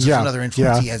Folds is another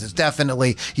influence he has." It's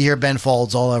definitely, you hear Ben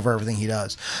Folds all over everything he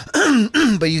does.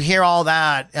 But you hear all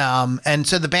that, and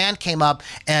so the band came up,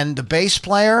 and the bass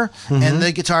player and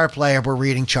the guitar player were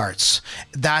reading charts.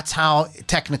 That's how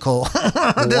technical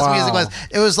this music was.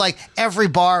 It was like every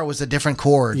bar was a different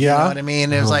chord. Yeah. You know what I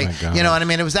mean? It was you know what I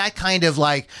mean? It was that kind of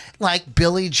like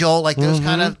Billy Joel, those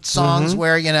kind of songs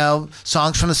where,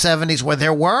 songs from the 70s where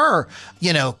there were,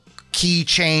 key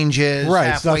changes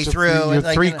halfway through. Your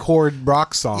 3-chord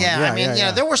rock song.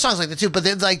 Yeah, there were songs like that too, but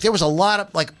there was a lot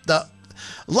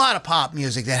of pop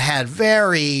music that had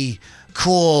very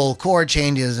cool chord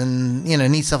changes and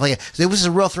neat stuff like that. So it was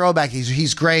a real throwback.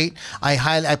 He's great.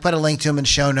 I put a link to him in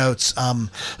show notes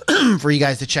for you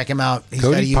guys to check him out. He's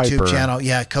got a YouTube channel.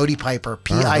 Yeah, Cody Piper,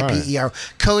 Piper,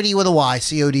 Cody with a Y,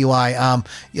 Cody.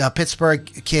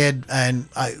 Pittsburgh kid, and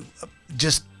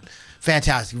just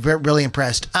fantastic. Really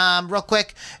impressed. Real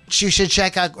quick, you should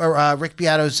check out Rick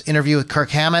Beato's interview with Kirk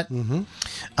Hammett.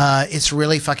 It's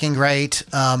really fucking great.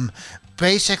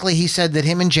 Basically, he said that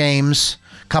him and James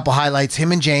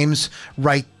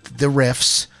write the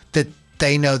riffs that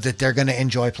they know that they're going to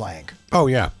enjoy playing. Oh,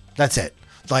 yeah. That's it.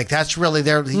 That's really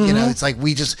their, it's like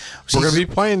we're going to be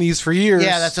playing these for years.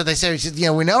 Yeah, that's what they say.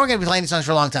 We know we're going to be playing these songs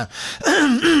for a long time.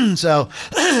 So,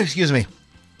 excuse me.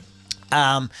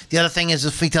 The other thing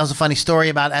is, he tells a funny story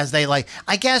about as they as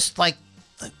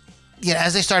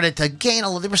they started to gain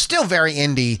they were still very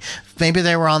indie. Maybe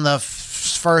they were on the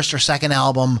first or second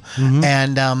album,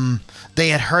 and they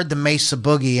had heard the Mesa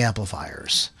Boogie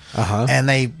amplifiers, and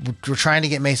they were trying to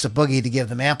get Mesa Boogie to give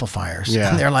them amplifiers.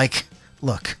 Yeah. And they're like,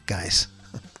 "Look, guys,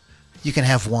 you can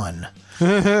have one.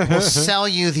 We'll sell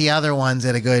you the other ones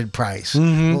at a good price.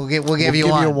 We'll give you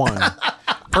one."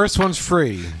 First one's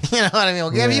free. You know what I mean?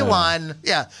 We'll give you one.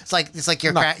 Yeah, it's like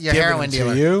your heroin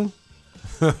dealer. To you.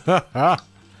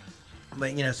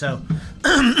 But so,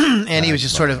 and he was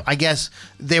just sort of, I guess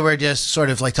they were just sort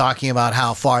of talking about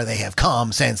how far they have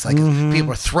come since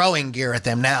people are throwing gear at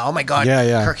them now. Oh my God,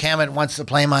 Kirk Hammett wants to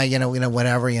play my,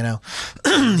 whatever,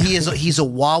 he's a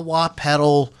wah-wah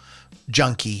pedal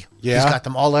junkie. Yeah. He's got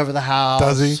them all over the house.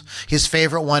 Does he? His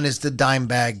favorite one is the dime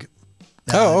bag.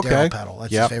 Okay. Darryl pedal.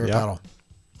 That's his favorite pedal.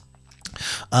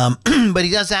 But he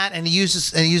does that, and he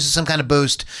uses some kind of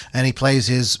boost, and he plays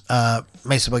his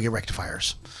Mesa Boogie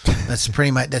rectifiers. That's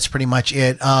pretty much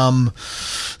it.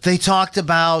 They talked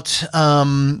about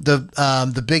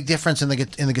the big difference in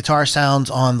the guitar sounds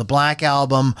on the Black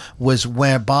album was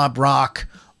where Bob Rock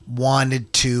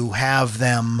wanted to have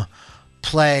them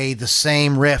play the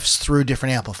same riffs through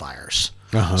different amplifiers.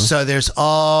 So there's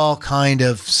all kind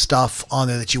of stuff on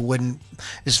there that you wouldn't.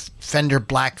 There's Fender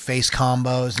black face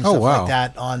combos and stuff like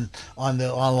that on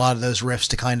a lot of those riffs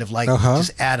to kind of like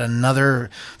just add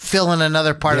fill in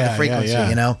another part of the frequency,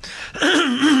 you know.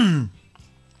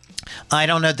 I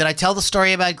don't know. Did I tell the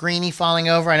story about Greenie falling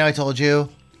over? I know I told you.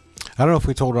 I don't know if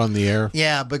we told it on the air.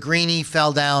 Yeah, but Greenie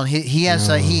fell down. He has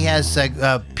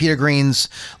Peter Green's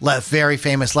very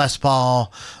famous Les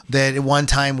Paul that at one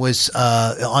time was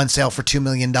on sale for $2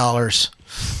 million.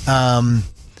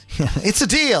 It's a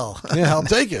deal. Yeah, I'll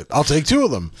take it. I'll take two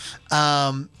of them.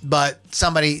 But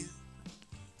somebody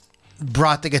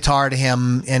brought the guitar to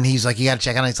him, and he's like, "You got to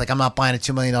check it out." He's like, "I'm not buying a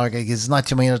 $2 million gig. It's not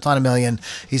 $2 million. It's not $1 million."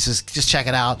 He says, "Just check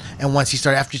it out." And after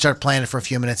he started playing it for a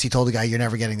few minutes, he told the guy, "You're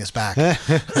never getting this back."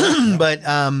 But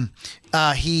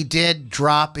he did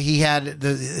drop. He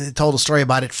told a story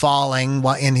about it falling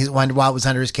while it was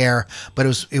under his care, but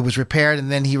it was repaired.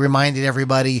 And then he reminded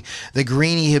everybody the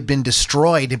Greenie had been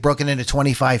destroyed, had broken into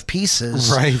 25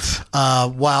 pieces. Right.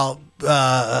 While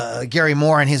Gary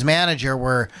Moore and his manager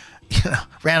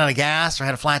ran out of gas or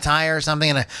had a flat tire or something,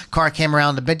 and a car came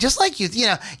around the bit, just like that's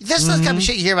the kind of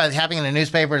shit you hear about happening in a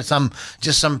newspaper to some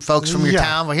folks from your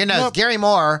town. Well, it's Gary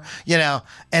Moore,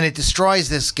 and it destroys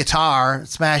this guitar,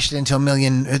 smashed it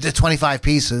into 25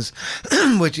 pieces,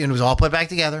 which it was all put back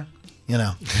together.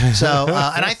 So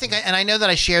and I know that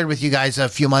I shared with you guys a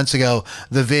few months ago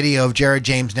the video of Jared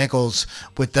James Nichols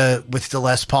with the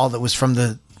Les Paul that was from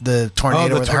the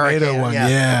tornado, the tornado one,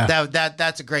 yeah.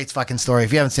 That's a great fucking story.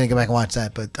 If you haven't seen it, go back and watch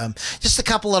that. But just a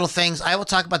couple little things. I will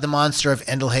talk about the monster of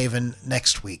Endelhaven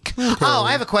next week. Okay. Oh,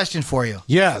 I have a question for you.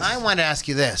 Yes. I want to ask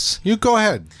you this. You go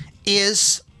ahead.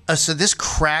 So this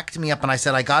cracked me up, and I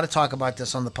said I got to talk about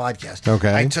this on the podcast.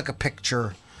 Okay. I took a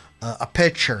picture. A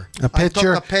picture. A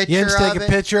picture. Jens, take a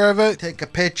picture of it. Take a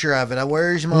picture of it.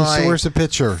 Where's the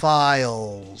picture?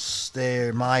 Files.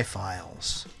 They're my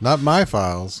files. Not my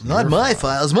files. Not my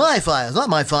files. My files. Not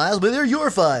my files, but they're your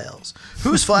files.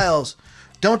 Whose files?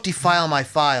 Don't defile my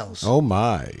files. Oh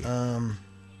my.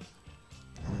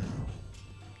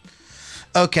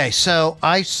 Okay, so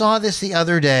I saw this the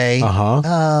other day.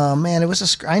 Oh man,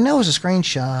 I know it was a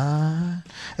screenshot.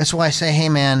 That's why I say, hey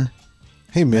man.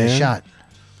 Hey man. Nice shot.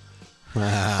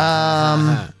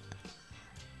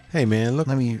 Hey man,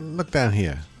 look down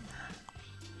here.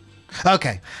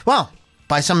 Okay, well,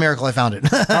 by some miracle I found it.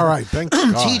 All right, thank you.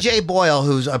 TJ Boyle,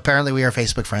 who's apparently we are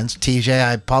Facebook friends. TJ,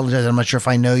 I apologize. I'm not sure if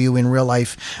I know you in real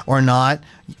life or not.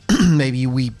 Maybe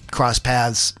we cross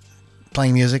paths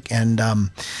playing music, and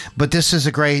but this is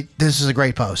a great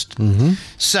post. Mm-hmm.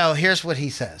 So here's what he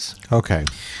says. Okay,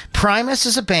 Primus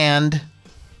is a band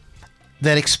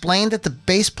that explained that the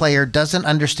bass player doesn't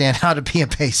understand how to be a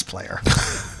bass player.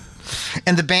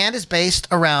 And the band is based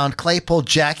around Claypool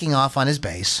jacking off on his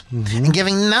bass and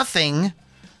giving nothing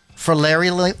for Larry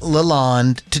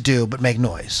Lalonde to do but make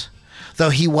noise, though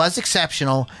he was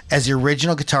exceptional as the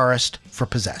original guitarist for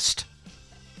Possessed.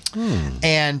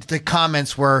 And the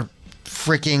comments were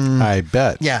freaking... I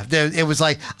bet. Yeah, it was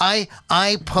like, my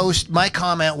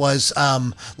comment was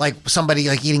like somebody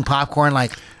like eating popcorn,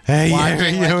 like... Hey,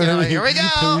 here we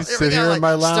go. Sit here in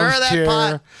my lounge stir that chair.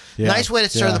 pot. Yeah, nice way to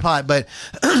stir the pot. But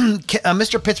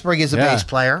Mr. Pittsburgh is a bass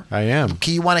player. I am.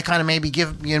 Do you want to kind of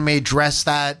maybe address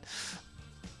that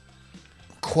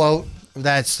quote?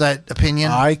 That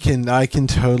opinion. I can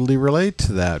totally relate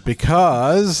to that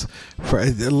because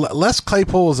Les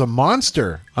Claypool is a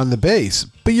monster on the bass.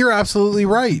 But you're absolutely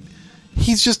right.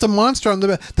 He's just a monster on the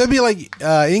bass. That'd be like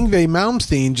Yngwie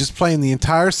Malmsteen just playing the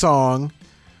entire song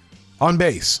on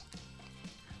bass.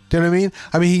 Do you know what I mean?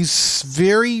 I mean, he's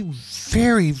very,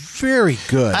 very, very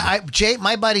good.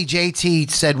 My buddy JT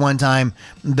said one time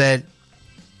that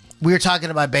we were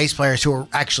talking about bass players who are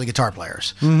actually guitar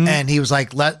players. And he was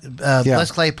like,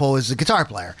 Les Claypool is a guitar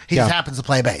player. He just happens to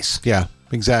play bass. Yeah,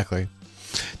 exactly.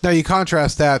 Now you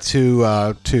contrast that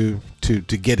to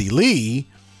Geddy Lee.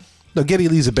 No, Geddy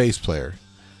Lee's a bass player.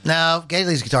 No, Geddy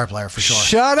Lee's a guitar player for sure.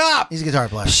 Shut up! He's a guitar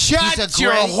player. Shut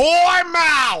your whore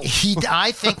mouth!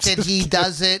 I think that he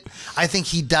does it. I think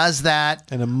he does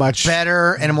that in a much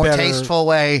better and a more tasteful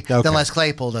way than Les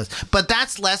Claypool does. But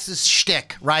that's Les's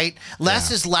shtick, right?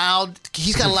 Les is loud.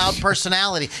 He's got a loud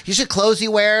personality. You see clothes he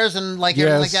wears and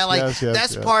everything like that.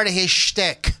 That's part of his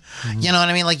shtick. You know what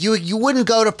I mean? Like you wouldn't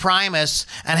go to Primus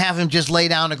and have him just lay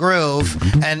down a groove,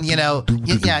 and you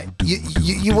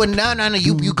wouldn't. No.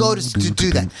 You go to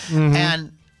do that,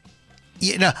 and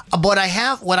what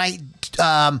I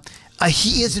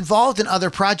he is involved in other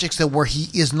projects that where he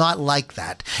is not like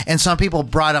that. And some people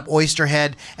brought up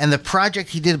Oysterhead and the project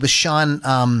he did with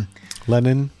Sean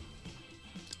Lennon.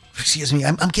 Excuse me,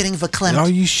 I'm getting verklempt. Oh,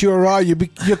 you sure are. You're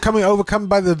overcome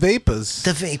by the vapors.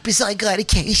 The vapors, I got a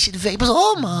case of vapors.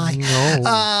 Oh my.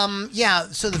 No. Yeah.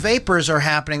 So the vapors are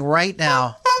happening right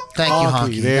now. Thank you,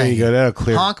 Honky. There you go. That'll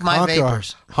clear. Honk my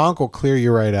vapors. Honk will clear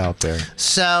you right out there.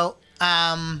 So,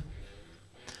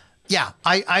 yeah,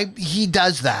 he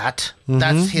does that.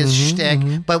 That's his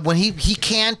shtick. But when he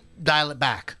can't dial it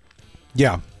back.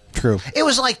 Yeah, true. It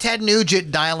was like Ted Nugent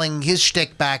dialing his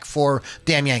shtick back for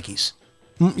Damn Yankees.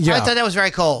 Yeah. I thought that was very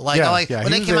cool. Like, Yeah,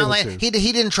 when they he came was out, able like, to.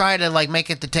 he didn't try to like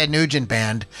make it the Ted Nugent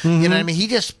band. You know what I mean?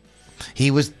 He's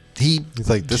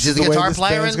like, this is the the way guitar this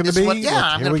player, band's and gonna this is what, be? yeah, Like,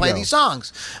 I'm here going we to play go. these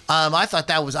songs. I thought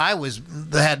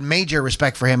I had major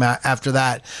respect for him after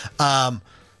that.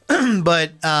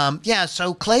 But yeah,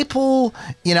 so Claypool,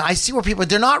 I see where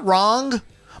they're not wrong,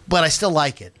 but I still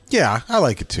like it. Yeah, I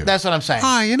like it too. That's what I'm saying.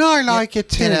 I like it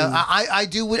too. I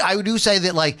do say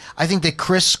that, like, I think that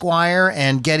Chris Squire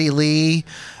and Geddy Lee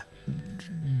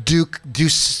do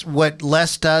what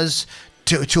Les does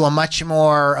to a much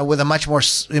more with a much more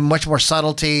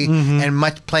subtlety and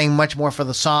playing much more for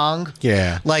the song.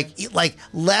 Yeah. Like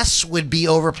Les would be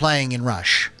overplaying in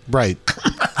Rush. Right.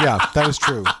 Yeah, that is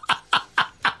true.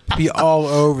 Be all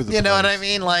over the place. You know what I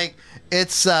mean? Like,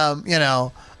 it's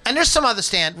and there's some other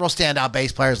real standout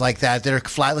bass players like that are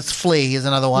flat. Let's Flea is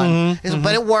another one,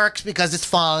 but it works because it's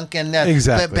funk and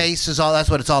Exactly. bass is all. That's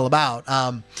what it's all about.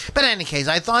 But in any case,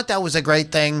 I thought that was a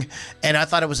great thing, and I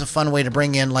thought it was a fun way to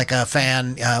bring in like a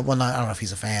fan. I don't know if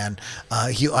he's a fan.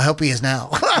 I hope he is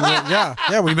now.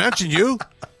 yeah, we mentioned you.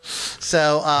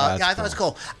 So I thought it was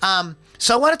cool.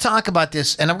 So I want to talk about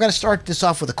this, and I'm going to start this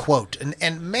off with a quote.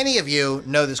 And many of you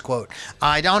know this quote.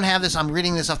 I don't have this. I'm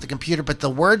reading this off the computer, but the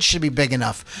words should be big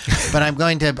enough. But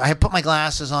I put my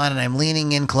glasses on, and I'm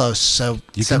leaning in close. So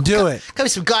you can do it. Cut me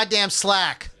some goddamn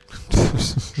slack.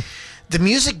 The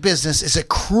music business is a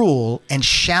cruel and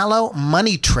shallow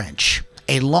money trench,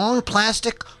 a long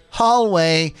plastic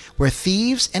hallway where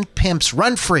thieves and pimps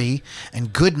run free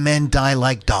and good men die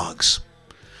like dogs.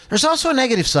 There's also a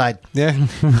negative side. Yeah.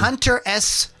 Hunter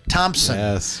S. Thompson.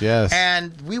 Yes.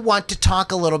 And we want to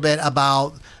talk a little bit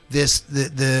about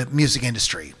the music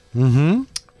industry. Mm-hmm.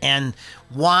 And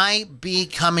why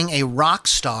becoming a rock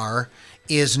star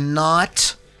is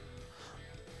not,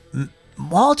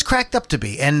 well, it's cracked up to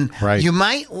be. And right. You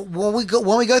might, when we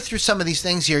go through some of these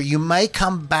things here, you might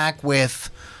come back with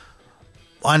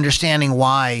understanding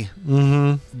why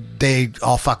they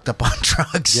all fucked up on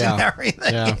drugs and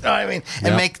everything. Yeah. You know what I mean?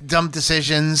 And make dumb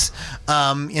decisions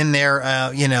in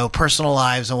their personal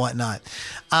lives and whatnot.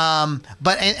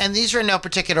 But these are in no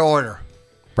particular order.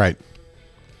 Right.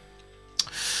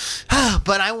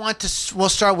 But I want to. We'll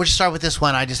start with this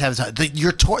one. I just have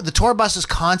the tour bus is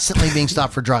constantly being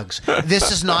stopped for drugs.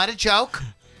 This is not a joke.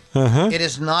 It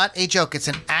is not a joke. It's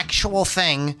an actual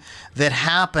thing that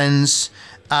happens.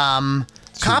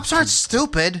 Cops aren't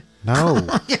stupid. No.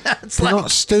 Yeah, it's They're not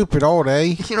stupid, are they?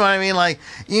 You know what I mean? Like,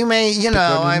 you may,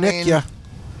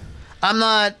 I'm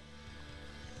not,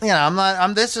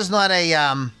 this is not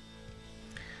a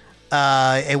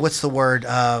what's the word?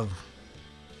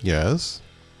 Yes.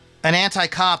 An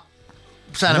anti-cop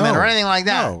sentiment or anything like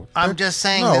that. No, I'm just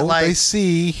saying that, like, they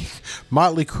see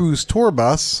Motley Crue's tour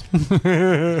bus.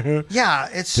 Yeah,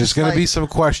 it's There's going to be some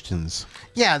questions.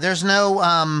 Yeah, there's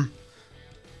no,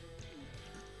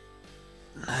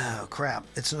 oh crap!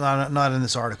 It's not in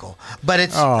this article, but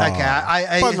it's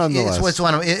okay. But nonetheless. It's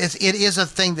one of it is a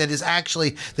thing that is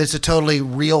actually that's a totally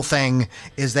real thing.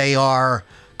 Is they are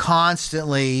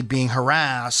constantly being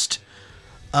harassed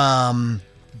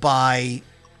by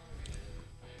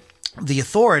the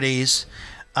authorities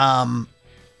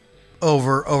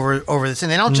over this,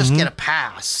 and they don't just get a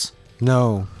pass.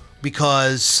 No,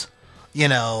 because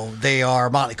they are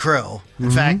Motley Crue. In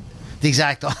fact. The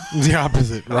exact the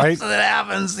opposite, right? So that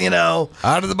happens,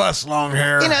 Out of the bus, long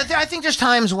hair. I think there's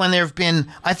times when there have been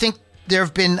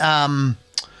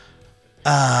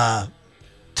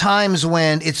times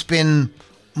when it's been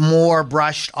more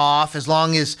brushed off, as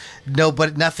long as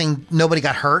nobody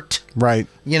got hurt. Right.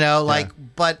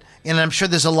 But I'm sure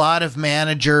there's a lot of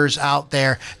managers out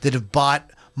there that have bought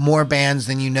more bands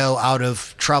than out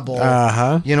of trouble.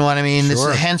 You know what I mean? Sure. This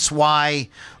is hence why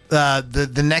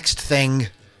the next thing.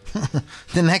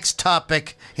 The next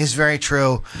topic is very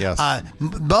true. Yes. A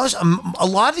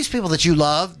lot of these people that you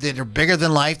love, that are bigger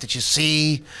than life, that you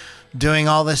see doing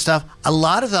all this stuff, a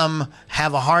lot of them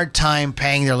have a hard time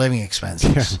paying their living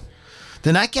expenses. Yeah.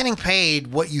 They're not getting paid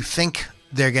what you think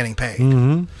they're getting paid.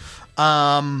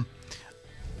 Mm-hmm.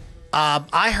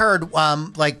 I heard,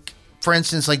 like, for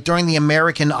instance, like during the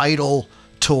American Idol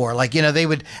tour, like, they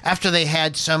would, after they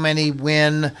had so many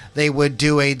win, they would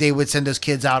send those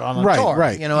kids out on a tour.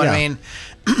 Right. You know what I mean?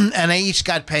 And they each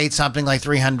got paid something like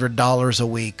 $300 a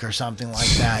week or something like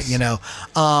that,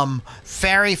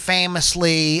 Very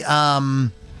famously,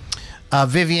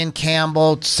 Vivian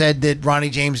Campbell said that Ronnie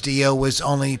James Dio was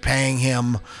only paying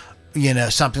him,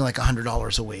 something like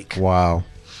 $100 a week. Wow.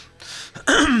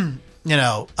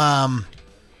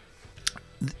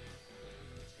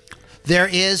 There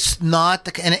is not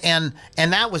and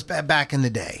that was back in the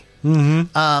day.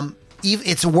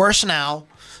 It's worse now.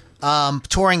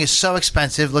 Touring is so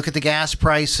expensive. Look at the gas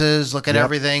prices. Look at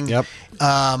everything. Yep.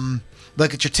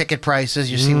 Look at your ticket prices.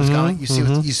 You see what's going. You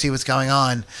see what's going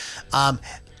on.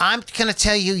 I'm gonna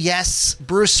tell you, yes,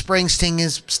 Bruce Springsteen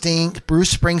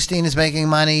is making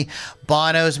money.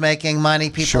 Bono's making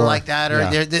money. People like that are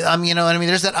there. You know what I mean?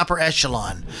 There's that upper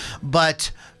echelon,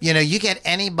 but you get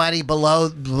anybody below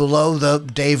the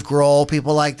Dave Grohl,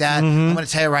 people like that. I'm going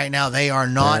to tell you right now, they are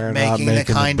not making the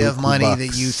kind of money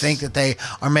that you think that they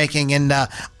are making. And a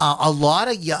lot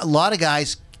of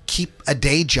guys keep a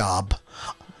day job.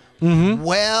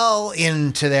 Well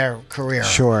into their career.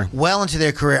 Sure. Well into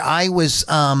their career. I was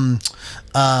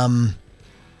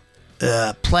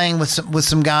playing with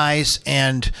some guys,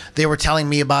 and they were telling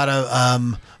me about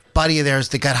a buddy of theirs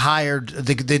that got hired.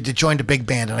 They joined a big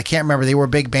band, and I can't remember. They were a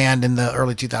big band in the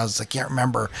early 2000s. I can't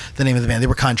remember the name of the band. They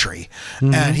were country,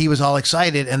 and he was all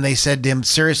excited. And they said to him,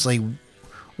 "Seriously,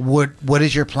 what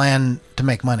is your plan to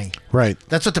make money?" Right.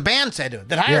 That's what the band said to him.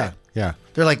 That hired him. Yeah.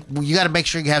 They're like, well, you got to make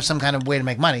sure you have some kind of way to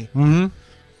make money. You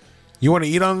want to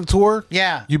eat on the tour?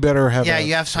 Yeah. You better have. Yeah,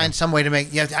 you have to find some way to make.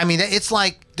 It's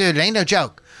like, dude, it ain't no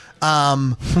joke.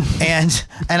 And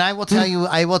I will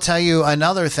tell you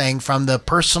another thing from the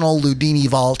personal Ludini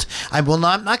vault. I'm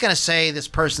not going to say this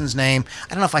person's name. I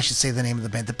don't know if I should say the name of the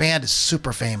band. The band is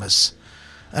super famous.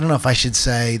 I don't know if I should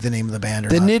say the name of the band or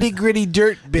not. The Nitty Gritty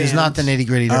Dirt Band. It's not the Nitty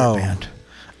Gritty Dirt Band.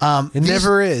 It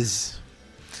never is.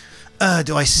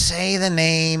 Do I say the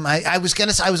name? I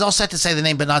was all set to say the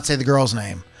name, but not say the girl's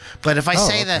name. But if I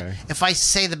if I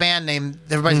say the band name,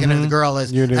 everybody's gonna know who the girl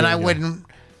is, wouldn't.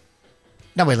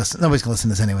 Nobody's gonna listen to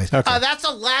this anyways. Okay. That's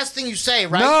the last thing you say,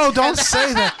 right? No, don't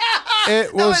say that.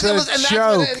 It was a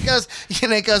joke.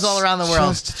 It goes all around the world.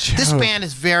 Just a joke. This band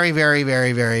is very, very,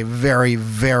 very, very, very,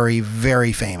 very,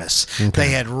 very famous. Okay. They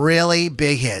had really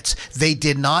big hits. They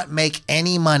did not make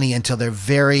any money until their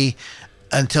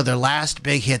last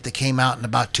big hit that came out in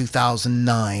about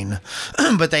 2009.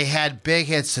 But they had big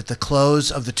hits at the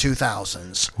close of the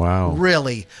 2000s. Wow.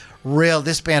 Really,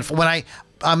 this band, when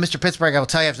Mr. Pittsburgh, I will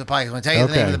tell you after the podcast. When I tell you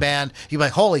the name of the band, you'll be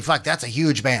like, holy fuck, that's a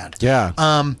huge band. Yeah.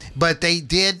 But they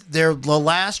did the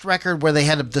last record where they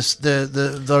had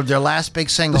their last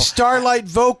big single. The Starlight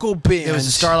Vocal Band. It was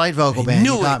the Starlight Vocal Band.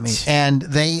 Knew you got it. me. And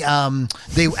they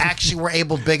actually were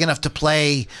able, big enough to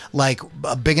play like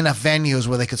big enough venues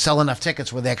where they could sell enough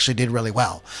tickets where they actually did really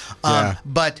well.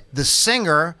 But the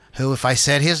singer, who if I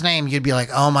said his name, you'd be like,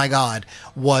 oh my God,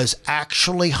 was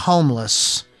actually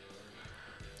homeless.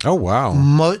 Oh, wow.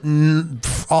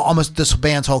 Almost this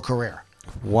band's whole career.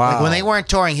 Wow. Like when they weren't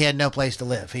touring, he had no place to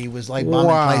live. He was like bumming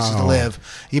places to live.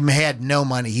 He had no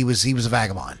money. He was a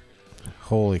vagabond.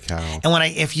 Holy cow. And when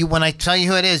I tell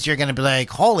you who it is, you're going to be like,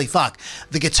 holy fuck.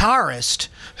 The guitarist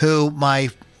who my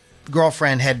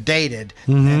girlfriend had dated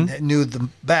and knew the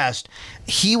best,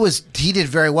 he did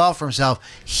very well for himself.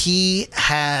 He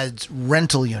had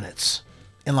rental units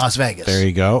in Las Vegas. There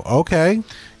you go. Okay.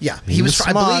 Yeah, he was.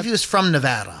 I believe he was from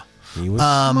Nevada. He was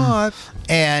smart,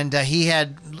 and he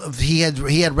had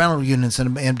rental units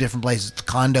in different places,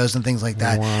 condos and things like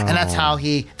that. Wow. And that's how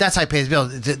he pays his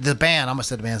bills. The band, I almost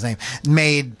said the band's name,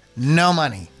 made no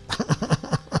money.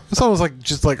 It's almost like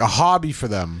just like a hobby for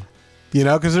them,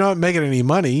 because they're not making any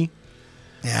money.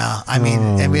 Yeah, I mean,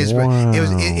 it was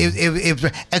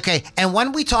okay. And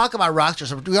when we talk about rock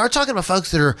stars, we are talking about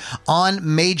folks that are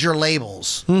on major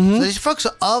labels. So these folks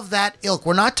are of that ilk.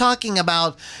 We're not talking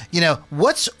about,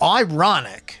 what's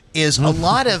ironic is a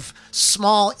lot of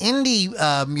small indie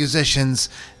musicians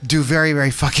do very,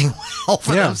 very fucking well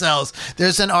for themselves.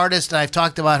 There's an artist, and I've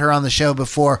talked about her on the show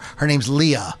before. Her name's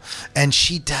Leah, and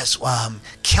she does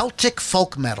Celtic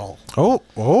folk metal. Oh.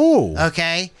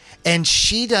 Okay. And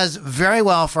she does very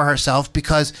well for herself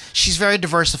because she's very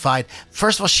diversified.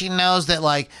 First of all, she knows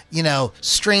that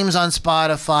streams on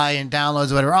Spotify and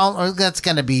downloads or whatever, that's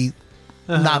going to be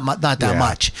not that Yeah.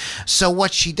 much. So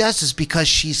what she does is, because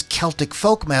she's Celtic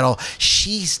folk metal,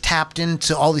 she's tapped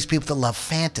into all these people that love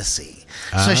fantasy.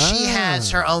 So she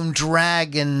has her own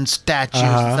dragon statues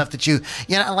and stuff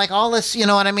that like all this, you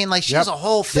know what I mean? Like she has a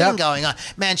whole thing going on.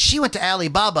 Man, she went to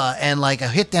Alibaba and like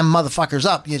hit them motherfuckers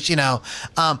up, you know.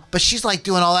 But she's like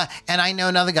doing all that. And I know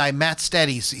another guy, Matt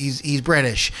Steady, he's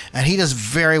British, and he does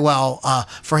very well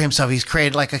for himself. He's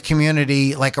created like a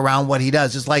community like around what he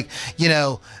does. It's like, you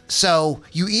know, so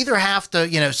you either have to,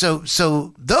 you know,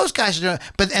 so those guys are doing,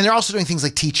 and they're also doing things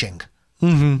like teaching.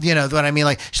 Mm-hmm. You know what I mean?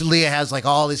 Like Leah has like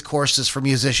all these courses for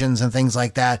musicians and things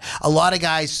like that. A lot of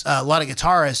guys, a lot of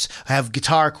guitarists have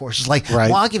guitar courses. Like,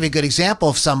 well, I'll give you a good example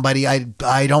of somebody. I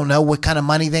don't know what kind of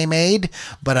money they made,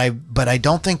 but I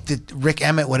don't think that Rick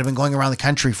Emmett would have been going around the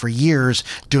country for years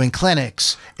doing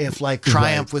clinics if like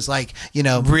Triumph was like, you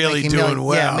know, really doing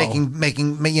well, making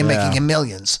him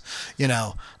millions. You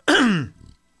know.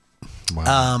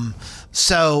 Wow.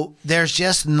 So there's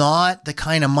just not the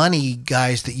kind of money,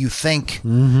 guys, that you think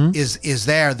is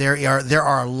there. There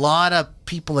are a lot of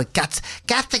people that got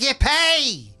to get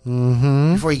paid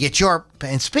before you get your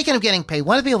pay. And speaking of getting paid,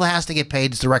 one of the people that has to get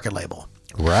paid is the record label.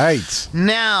 Right.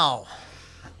 Now,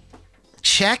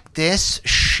 check this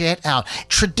shit out.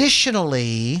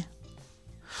 Traditionally,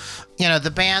 you know,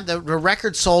 the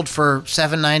record sold for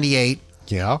 $7.98.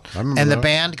 Yeah, I remember and the that.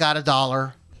 band got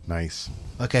 $1. Nice.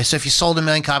 Okay, so if you sold 1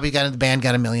 million copies, the band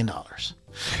got $1 million.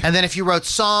 And then if you wrote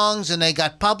songs and they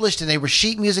got published and they were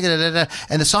sheet music, and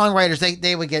the songwriters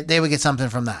they would get something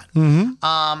from that. Mm-hmm.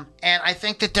 And I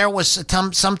think that there was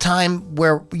some time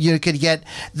where you could get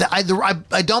I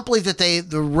don't believe that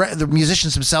the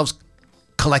musicians themselves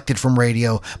collected from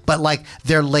radio, but like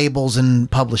their labels and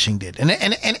publishing did. And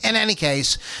in any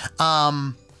case,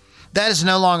 that is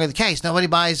no longer the case. Nobody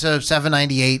buys a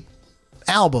 $7.98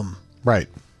 album. Right.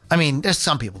 I mean, there's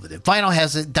some people that do.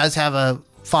 Vinyl does have a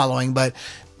following, but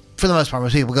for the most part,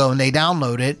 most people go and they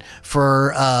download it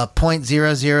for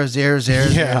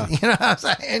 .00000. Yeah. You know what I'm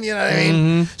saying? You know what I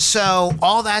mean? So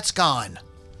all that's gone.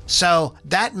 So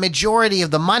that majority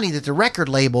of the money that the record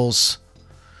labels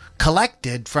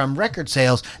collected from record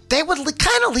sales, they would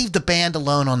kind of leave the band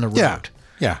alone on the road.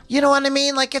 Yeah. You know what I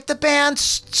mean? Like if the band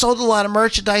sold a lot of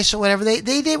merchandise or whatever,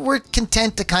 they were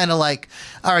content to kind of like,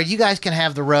 all right, you guys can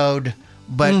have the road.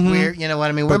 But we're, you know what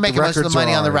I mean? We're making most of the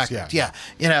money on the record. Yeah.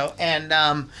 You know, and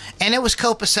it was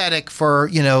copacetic for,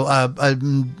 you know,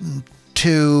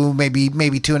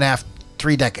 2.5,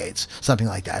 3 decades, something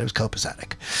like that. It was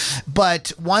copacetic.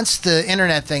 But once the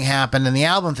internet thing happened and the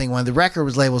album thing went, the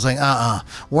record label was like,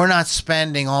 we're not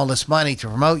spending all this money to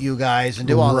promote you guys and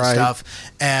do all this stuff.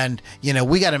 And, you know,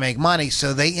 we got to make money.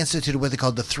 So they instituted what they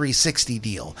called the 360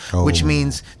 deal, which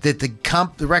means that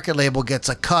the record label gets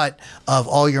a cut of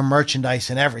all your merchandise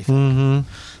and everything.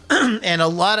 And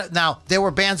now there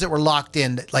were bands that were locked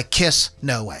in, like Kiss.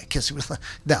 No way, Kiss was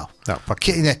no. Fuck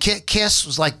Kiss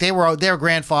was like they were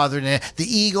grandfathered in. The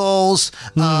Eagles,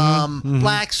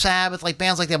 Black Sabbath, like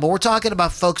bands like that. But we're talking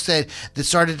about folks that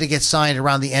started to get signed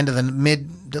around the end of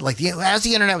as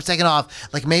the internet was taking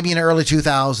off, like maybe in the early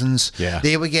 2000s. Yeah,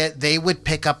 they would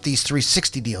pick up these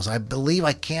 360 deals. I believe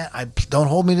don't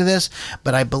hold me to this,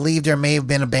 but I believe there may have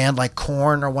been a band like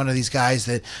Korn or one of these guys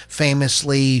that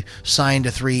famously signed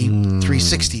a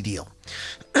 360 deal.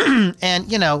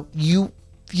 And you know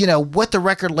what the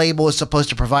record label is supposed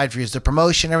to provide for you is the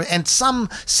promotion and some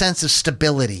sense of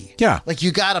stability. Yeah, like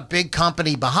you got a big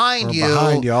company behind you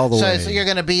all the way. So you're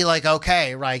going to be like,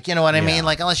 okay, right? You know what I mean?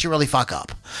 Like unless you really fuck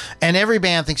up, and every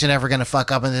band thinks you're never going to fuck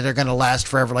up and that they're going to last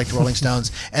forever, like the Rolling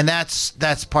Stones, and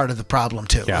that's part of the problem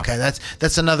too. Yeah. Okay,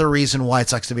 that's another reason why it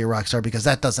sucks to be a rock star, because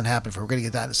that doesn't happen. We're going to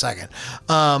get that in a second.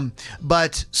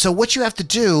 But so what you have to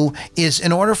do is,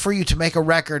 in order for you to make a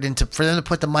record and for them to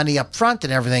put the money up front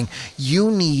and everything,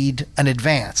 you need an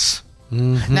advance.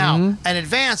 Now, an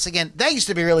advance, again, that used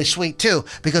to be really sweet too,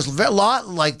 because a lot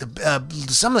like a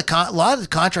lot of the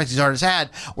contracts these artists had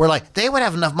were like they would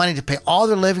have enough money to pay all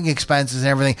their living expenses and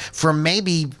everything for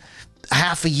maybe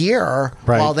half a year,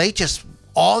 while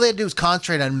all they do is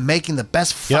concentrate on making the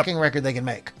best fucking record they can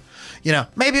make. You know,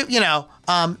 maybe,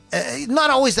 not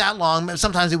always that long.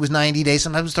 Sometimes it was 90 days,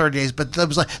 sometimes it was 30 days. But it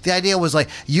was like the idea was like,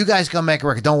 you guys go make a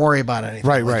record. Don't worry about anything.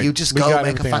 Right. You just go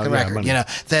make a fucking record. You know,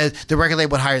 the record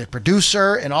label would hire the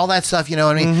producer and all that stuff. You know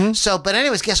what I mean? So, but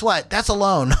anyways, guess what? That's a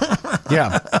loan.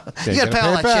 Yeah. You got to pay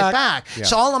all that shit back. Yeah.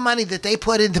 So all the money that they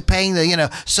put into paying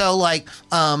so like,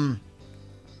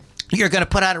 you're going to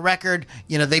put out a record,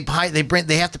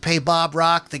 they have to pay Bob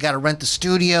Rock. They got to rent the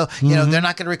studio. They're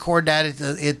not going to record that at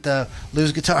the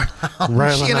Lou's Guitar Lounge.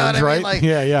 Right, you know what I mean? right? Like,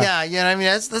 Yeah. Yeah, you know what I mean?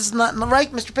 That's not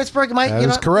right, Mr. Pittsburgh. That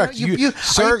is correct. Sir, are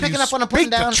you picking up what I'm putting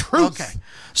down? The truth. Okay.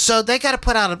 So they got to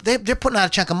put out they're putting out a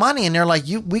chunk of money, and they're like,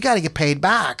 we got to get paid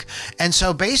back. And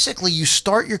so basically, you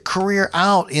start your career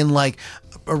out in like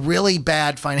a really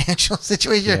bad financial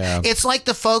situation. Yeah. It's like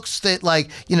the folks that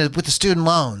with the student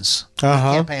loans,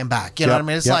 can't pay them back. You know what I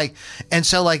mean? It's like, and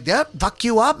so like that fuck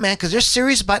you up, man, because they're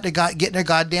serious about getting their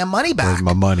goddamn money back. Where's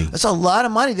my money? That's a lot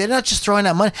of money. They're not just throwing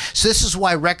out money. So this is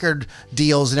why record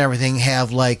deals and everything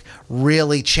have like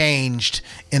really changed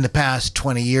in the past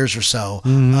 20 years or so.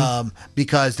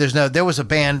 Because there was a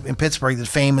band in Pittsburgh that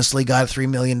famously got a $3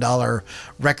 million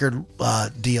record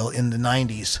deal in the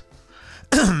 90s.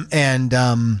 And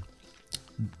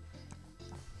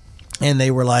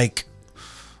they were like,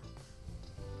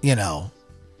 they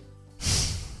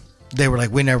were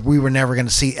like, we were never going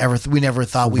to see we never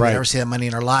thought we'd ever see that money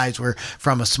in our lives. We're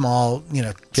from a small,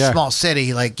 small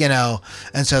city, and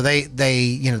so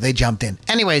they jumped in.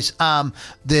 Anyways,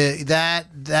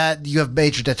 that you have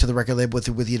major debt to the record label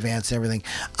with the advance and everything.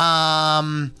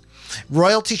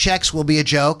 Royalty checks will be a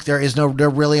joke. There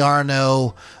really are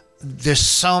no. There's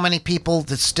so many people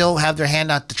that still have their hand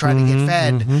out to try to get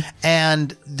fed,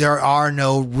 and there are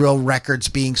no real records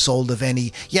being sold of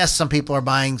any. Yes, some people are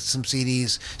buying some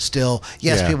CDs still.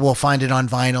 Yes, people will find it on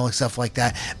vinyl and stuff like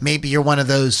that. Maybe you're one of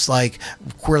those like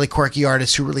really quirky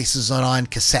artists who releases it on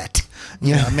cassette.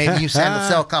 Maybe you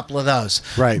sell a couple of those.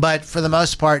 Right. But for the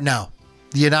most part, no.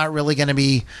 You're not really going to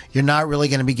be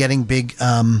getting big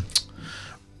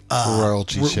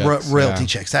royalty checks. Royalty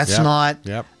checks. That's not.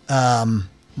 Yep.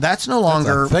 That's no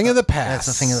longer That's a thing of the past.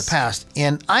 That's a thing of the past.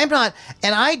 And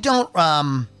I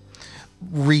don't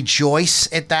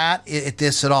rejoice at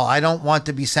this at all. I don't want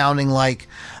to be sounding like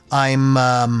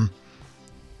I'm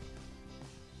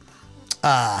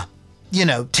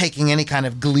taking any kind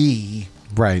of glee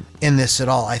in this at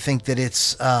all. I think that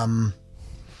it's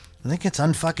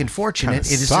unfucking fortunate.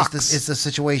 It is sucks. just it's a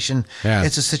situation. Yeah.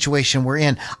 It's a situation we're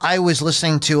in. I was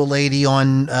listening to a lady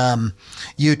on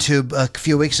YouTube a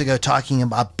few weeks ago talking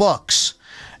about books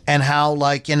and how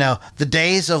the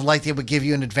days of they would give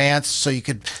you an advance so you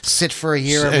could sit for a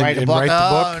year and write a book.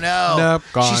 Oh no, nope,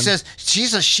 gone. She says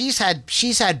she's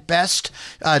had best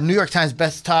New York Times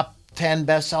best top 10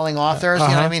 best-selling authors. You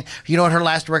know what I mean? You know what her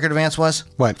last record advance was?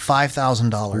 What?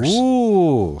 $5,000.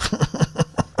 Ooh.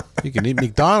 You can eat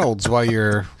McDonald's while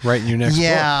you're writing your next book.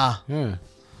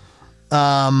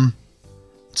 Yeah.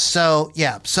 So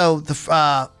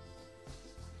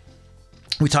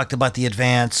we talked about the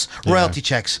advance royalty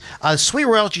checks. Sweet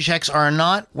royalty checks are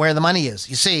not where the money is.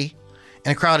 You see,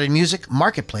 in a crowded music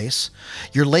marketplace,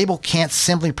 your label can't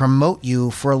simply promote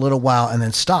you for a little while and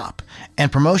then stop.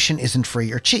 And promotion isn't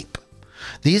free or cheap.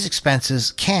 These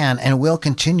expenses can and will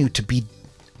continue to be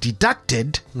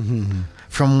deducted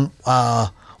from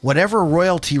whatever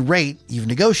royalty rate you've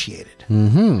negotiated.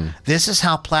 This is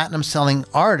how platinum selling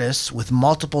artists with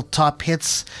multiple top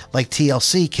hits like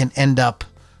TLC can end up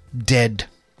dead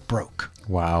broke.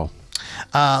 Wow.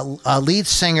 Lead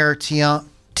singer Tiani?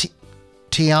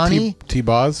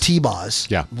 T-Boz? T-Boz.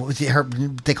 Yeah.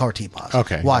 They call her T-Boz.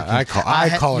 Okay. Watkins. I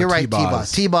call her You're right, T-Boz.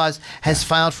 T-Boz. T-Boz has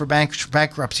filed for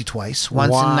bankruptcy twice,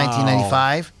 once in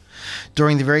 1995,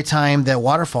 during the very time that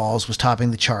Waterfalls was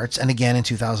topping the charts, and again in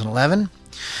 2011.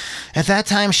 At that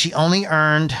time, she only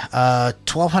earned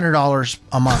 $1,200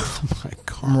 a month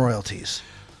from royalties.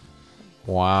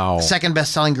 Wow. Second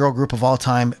best-selling girl group of all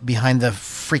time behind the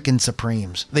Freakin'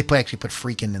 Supremes. They actually put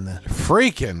Freakin' in the...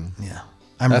 Freakin'? Yeah.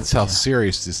 That's how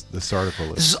serious this article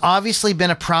is. This has obviously been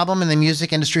a problem in the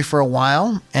music industry for a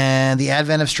while, and the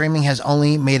advent of streaming has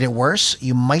only made it worse.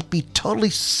 You might be totally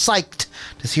psyched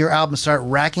to see your album start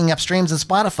racking up streams on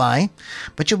Spotify,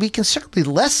 but you'll be considerably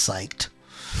less psyched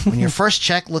when your first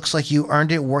check looks like you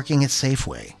earned it working at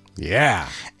Safeway. Yeah.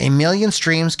 1 million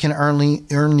streams can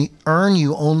earn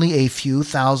you only a few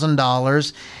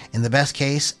 $1,000s in the best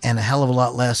case and a hell of a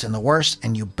lot less in the worst,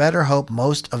 and you better hope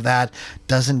most of that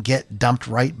doesn't get dumped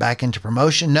right back into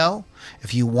promotion. No,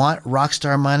 if you want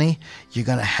rockstar money, you're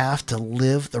going to have to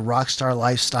live the rockstar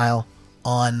lifestyle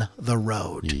on the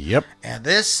road. Yep. And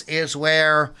this is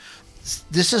where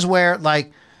this is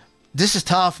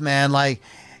tough, man. Like,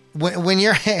 when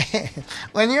you're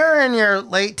in your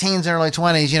late teens and early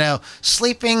 20s,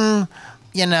 sleeping,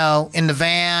 in the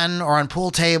van or on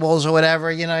pool tables or whatever,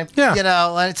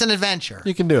 it's an adventure.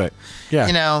 You can do it.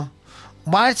 Yeah.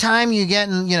 By the time you get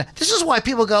in, this is why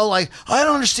people go like, I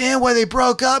don't understand why they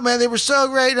broke up, man. They were so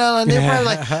great. And they're probably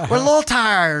like, we're a little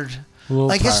tired.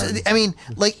 Like, I mean,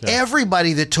 like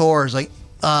everybody that tours, like,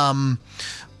 I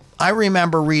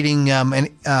remember reading an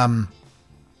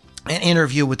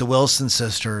interview with the Wilson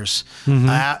sisters,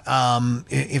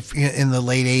 if in the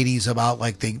late '80s about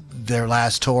like their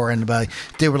last tour, and about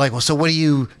they were like, well, so what do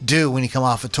you do when you come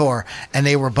off a tour? And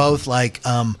they were both like,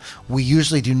 we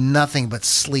usually do nothing but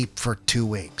sleep for 2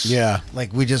 weeks. Yeah,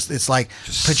 like it's like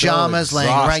just pajamas, so laying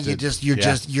right.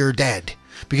 You're dead.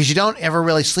 Because you don't ever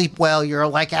really sleep well. You're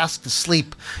like asked to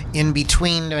sleep in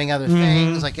between doing other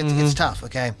things. Like it's tough.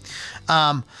 Okay.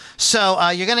 So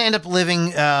you're going to end up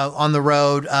living on the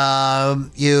road.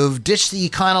 You've ditched the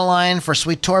Econoline for a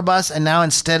sweet tour bus. And now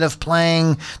instead of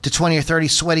playing to 20 or 30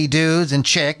 sweaty dudes and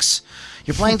chicks,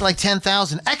 you're playing to like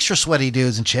 10,000 extra sweaty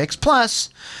dudes and chicks. Plus,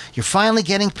 you're finally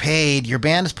getting paid. Your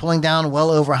band is pulling down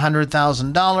well over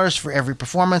 $100,000 for every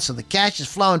performance. So the cash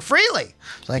is flowing freely.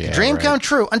 It's like a dream come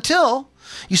true until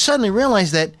you suddenly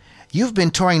realize that you've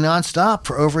been touring nonstop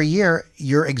for over a year.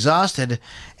 You're exhausted,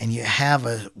 and you have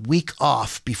a week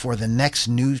off before the next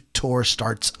new tour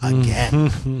starts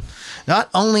again. Not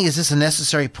only is this a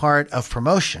necessary part of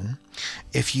promotion,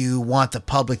 if you want the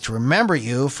public to remember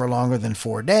you for longer than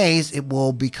 4 days, it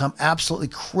will become absolutely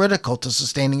critical to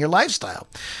sustaining your lifestyle.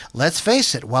 Let's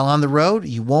face it, while on the road,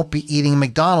 you won't be eating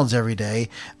McDonald's every day,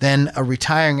 then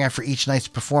retiring after each night's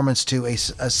performance to a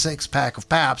six-pack of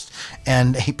Pabst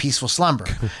and a peaceful slumber.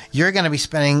 You're going to be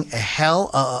spending the hell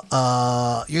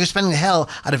out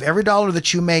of every dollar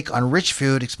that you make on rich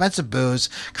food, expensive booze,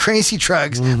 crazy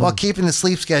drugs, while keeping the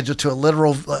sleep schedule to a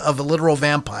literal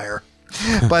vampire.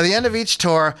 By the end of each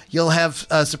tour, you'll have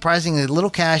surprisingly little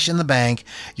cash in the bank.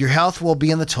 Your health will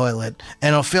be in the toilet,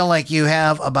 and it'll feel like you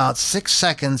have about 6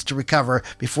 seconds to recover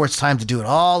before it's time to do it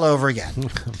all over again.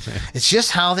 It's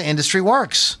just how the industry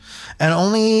works. And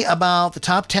only about the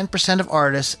top 10% of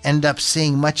artists end up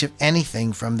seeing much of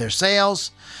anything from their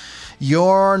sales.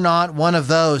 You're not one of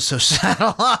those, so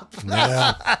saddle up.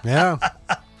 Yeah.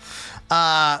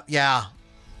 Yeah.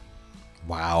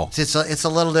 Wow. It's a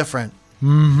little different.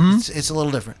 It's a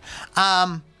little different.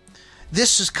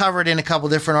 This is covered in a couple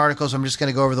different articles. I'm just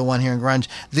going to go over the one here in grunge.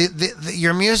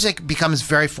 Your music becomes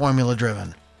very formula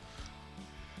driven.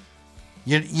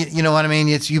 You know what I mean?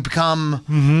 You become,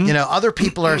 other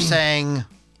people are saying,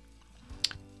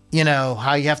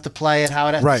 how you have to play it, how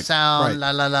it has to sound,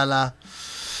 la, la, la, la.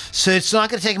 So it's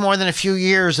not going to take more than a few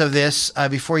years of this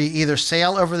before you either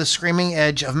sail over the screaming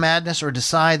edge of madness or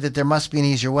decide that there must be an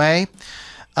easier way.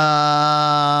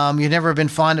 You've never been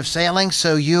fond of sailing,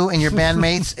 so you and your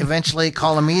bandmates eventually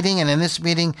call a meeting, and in this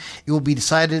meeting, it will be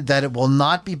decided that it will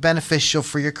not be beneficial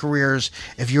for your careers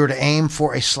if you were to aim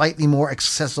for a slightly more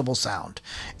accessible sound.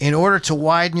 In order to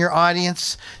widen your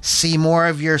audience, see more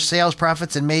of your sales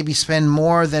profits, and maybe spend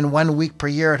more than 1 week per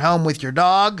year at home with your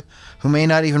dog, who may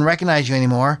not even recognize you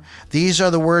anymore, these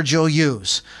are the words you'll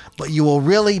use. But you will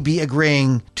really be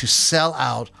agreeing to sell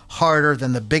out harder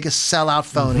than the biggest sellout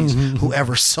phonies who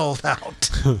ever sold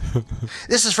out.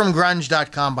 This is from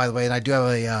grunge.com, by the way, and I do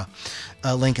have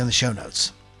a link in the show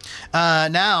notes.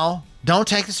 Now, don't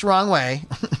take this the wrong way.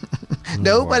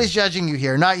 Nobody's judging you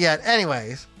here, not yet.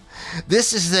 Anyways,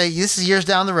 this is years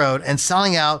down the road, and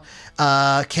selling out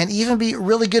can even be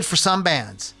really good for some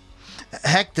bands.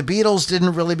 Heck, the Beatles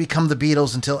didn't really become the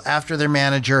Beatles until after their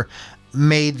manager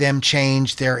made them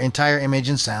change their entire image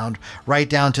and sound, right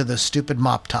down to the stupid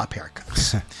mop top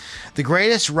haircuts. The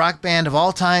greatest rock band of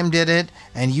all time did it,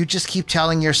 and you just keep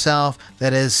telling yourself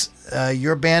that as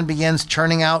your band begins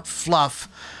churning out fluff,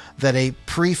 that a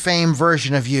pre-fame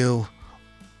version of you,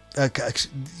 there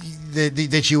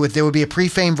would be a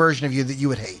pre-fame version of you that you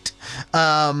would hate.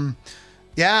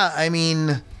 Yeah, I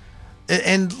mean.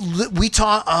 And we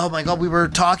talk. Oh my God, we were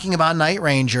talking about Night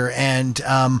Ranger, and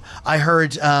I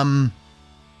heard.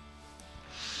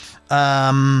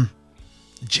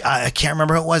 I can't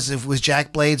remember who it was. If it was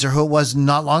Jack Blades or who it was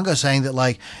not long ago, saying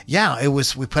that it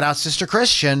was. We put out Sister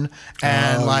Christian,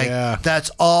 and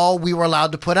that's all we were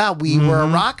allowed to put out. We were a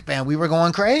rock band. We were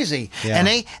going crazy,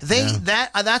 and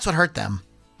that's what hurt them.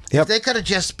 Yep. If they could have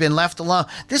just been left alone.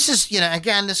 This is,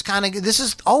 again, this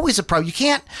is always a problem. You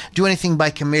can't do anything by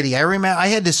committee. I remember I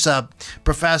had this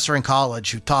professor in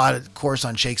college who taught a course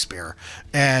on Shakespeare,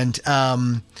 and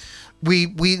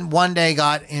we one day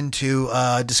got into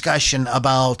a discussion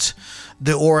about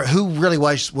who really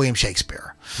was William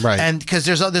Shakespeare, right? And because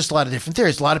there's a lot of different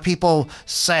theories. A lot of people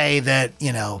say that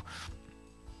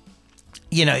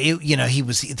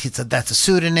that's a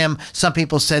pseudonym. Some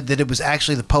people said that it was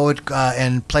actually the poet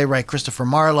and playwright Christopher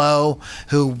Marlowe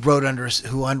who wrote under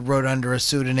a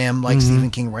pseudonym, like Stephen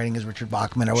King writing as Richard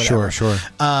Bachman or whatever. Sure.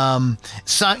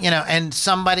 And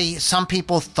some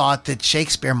people thought that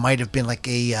Shakespeare might have been like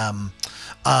a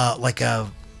like a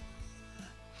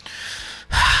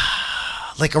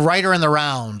writer in the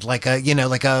round, like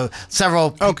a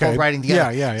several people writing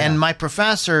together. Yeah. And my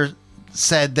professor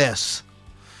said this.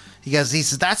 He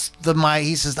says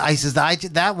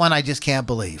that one I just can't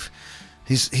believe.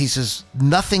 He says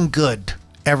nothing good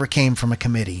ever came from a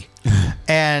committee.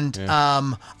 And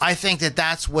I think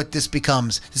that's what this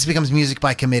becomes. This becomes music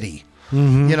by committee.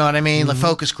 Mm-hmm. You know what I mean? The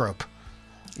focus group.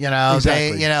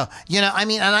 Exactly. I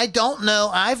mean, and I don't know.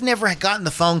 I've never gotten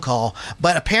the phone call,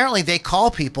 but apparently they call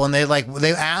people and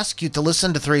they ask you to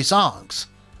listen to 3 songs.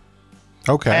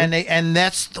 Okay. And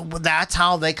that's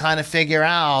how they kind of figure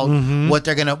out what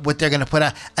they're gonna put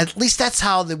out. At least that's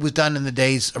how it was done in the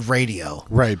days of radio.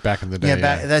 Right, back in the day.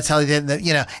 Yeah, that's how they did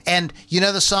it. And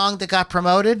the song that got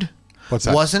promoted. What's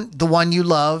that? Wasn't the one you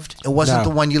loved. It wasn't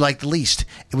the one you liked the least.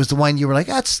 It was the one you were like,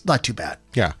 that's not too bad.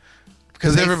 Yeah.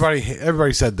 Because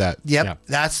everybody said that. Yep, yeah.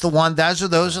 That's the one. Those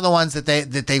are the ones that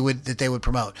they would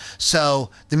promote. So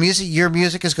your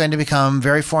music is going to become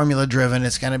very formula driven.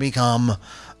 It's going to become,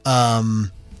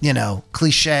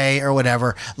 cliche or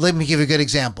whatever. Let me give you a good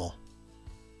example.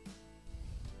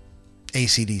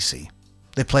 AC/DC.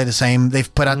 They play the same.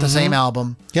 They've put out the same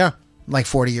album. Yeah. Like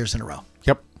 40 years in a row.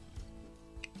 Yep.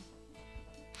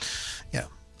 Yeah.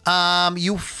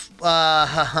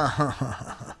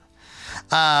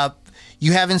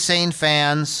 You have insane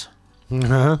fans.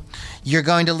 Uh-huh. You're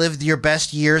going to live your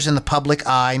best years in the public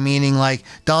eye, meaning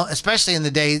especially in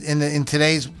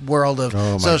today's world of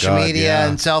social media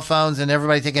and cell phones and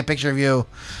everybody taking a picture of you,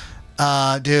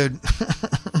 dude.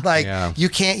 You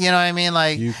can't, you know what I mean?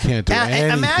 You can't do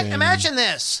anything. Imagine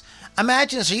this.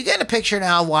 So you get a picture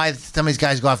now why some of these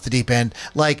guys go off the deep end.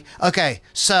 Okay,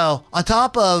 so on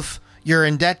top of you're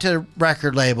in debt to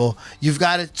record label, you've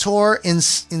got to tour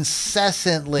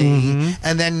incessantly,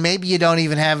 and then maybe you don't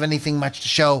even have anything much to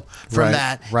show from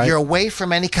that. Right. You're away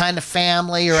from any kind of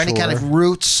family or any kind of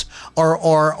roots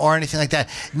or anything like that.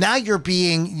 Now what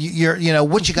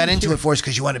you got into it for is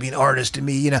because you want to be an artist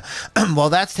and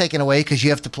well, that's taken away because you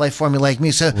have to play formulaic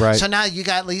music. So now you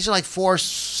got, these are like 4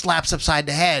 slaps upside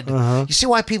the head. You see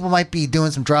why people might be doing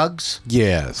some drugs?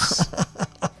 Yes.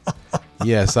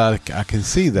 Yes, I can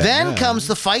see that. Then comes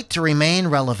the fight to remain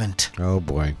relevant. Oh,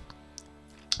 boy.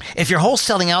 If your whole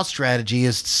selling out strategy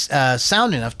is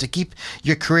sound enough to keep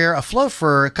your career afloat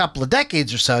for a couple of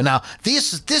decades or so. Now,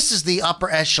 this is the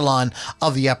upper echelon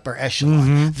of the upper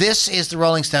echelon. This is the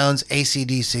Rolling Stones,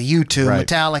 AC/DC, U2,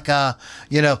 Metallica,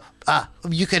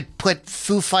 you could put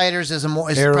Foo Fighters as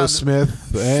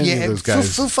Aerosmith, any of those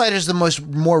guys. Foo Fighters, the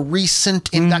more recent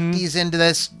inductees into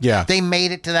this. Yeah, they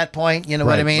made it to that point. You know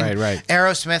what I mean? Right.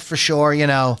 Aerosmith for sure.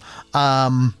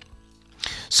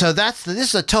 So this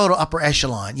is a total upper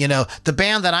echelon. The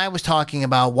band that I was talking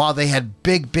about, while they had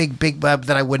big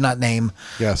that I would not name.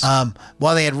 Yes.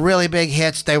 While they had really big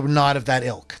hits, they were not of that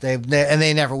ilk. And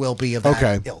they never will be of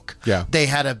that ilk. Yeah. They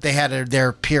had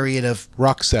their period of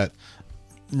Roxette.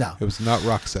 No. It was not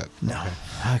Roxette. No.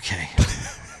 Okay.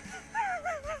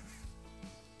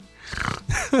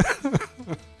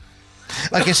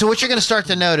 Okay, so what you're going to start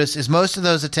to notice is most of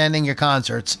those attending your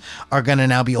concerts are going to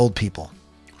now be old people.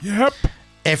 Yep.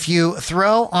 If you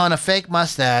throw on a fake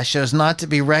mustache so as not to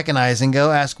be recognized and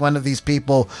go ask one of these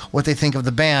people what they think of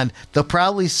the band, they'll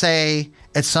probably say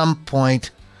at some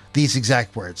point these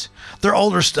exact words. Their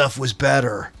older stuff was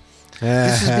better.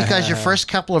 This is because your first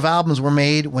couple of albums were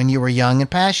made when you were young and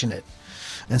passionate.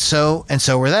 And so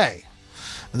were they.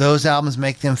 Those albums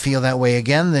make them feel that way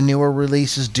again. The newer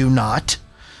releases do not,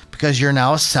 because you're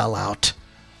now a sellout.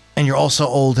 And you're also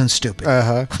old and stupid.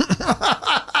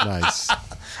 Nice.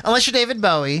 Unless you're David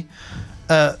Bowie,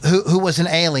 who was an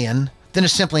alien, then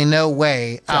there's simply no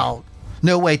way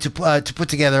to put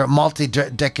together a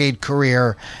multi-decade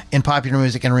career in popular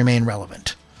music and remain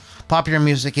relevant. Popular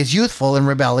music is youthful and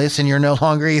rebellious, and you're no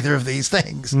longer either of these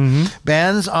things.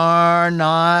 Bands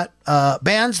that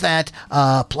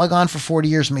plug on for 40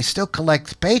 years may still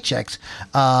collect paychecks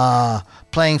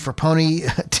playing for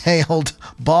pony-tailed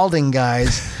balding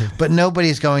guys, but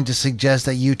nobody's going to suggest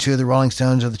that U2, the Rolling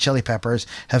Stones, or the Chili Peppers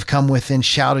have come within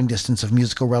shouting distance of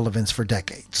musical relevance for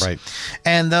decades. Right.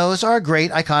 And those are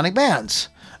great, iconic bands.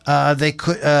 They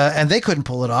couldn't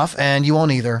pull it off, and you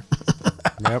won't either.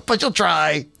 Yep. But you'll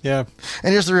try. Yeah.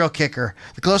 And here's the real kicker: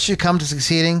 the closer you come to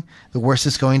succeeding, the worse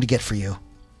it's going to get for you.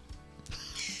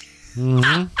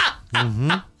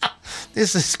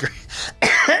 This is great.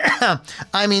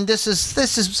 I mean, this is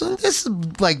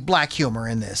like black humor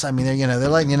in this. I mean, they're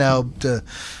letting you know.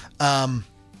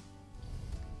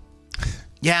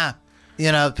 Yeah.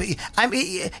 You know, I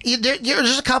mean,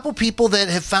 there's a couple people that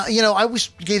have found. You know, I always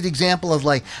gave the example of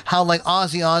like how like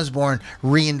Ozzy Osbourne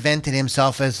reinvented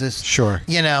himself as this,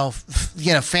 you know,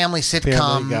 family sitcom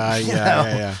Family guy.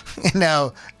 Yeah. You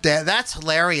know, that's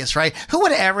hilarious, right? Who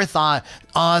would have ever thought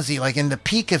Ozzy, like in the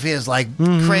peak of his like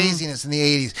craziness in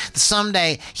the '80s,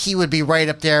 someday he would be right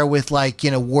up there with like, you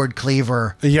know, Ward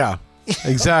Cleaver. Yeah.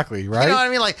 Exactly, right? You know what I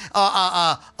mean? Like,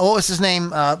 what was his name?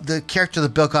 The character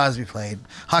that Bill Cosby played,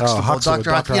 Huxtable,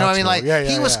 Dr. Huxtable. You know what I mean? Like,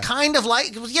 he was kind of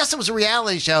like, yes, it was a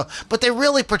reality show, but they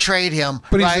really portrayed him.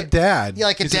 But he's a dad. Yeah,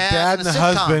 like he's a dad and a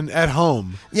husband at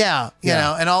home. Yeah, you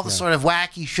know, and all the sort of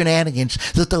wacky shenanigans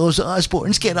that those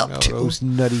Osbournes get up to. Those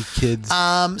nutty kids.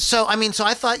 So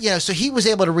I thought, you know, so he was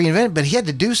able to reinvent it, but he had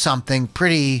to do something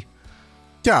pretty.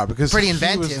 Yeah, because pretty he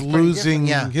inventive, was losing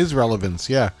his relevance.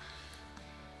 Yeah.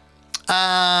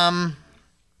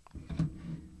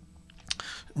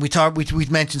 We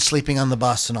mentioned sleeping on the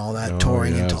bus and all that,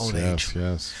 touring into old age.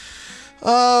 Yes.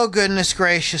 Oh goodness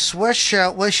gracious! We're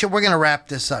gonna wrap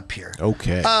this up here.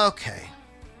 Okay.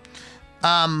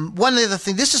 One of the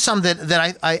things. This is something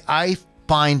that I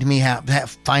find me happening. I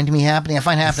find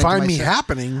happening. Find me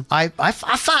happening. I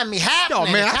find me happening. Oh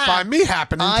man, I find me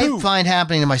happening too. I find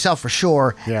happening to myself for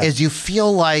sure. Yeah. Is you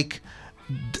feel like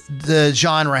the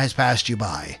genre has passed you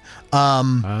by.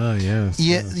 Yes.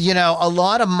 You know, a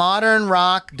lot of modern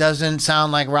rock doesn't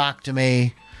sound like rock to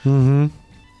me. Mm-hmm.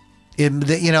 You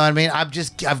know what I mean?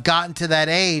 I've gotten to that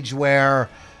age where,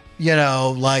 you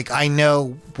know, like I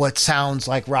know what sounds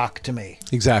like rock to me.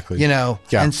 Exactly. You know?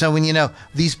 Yeah. And so when, you know,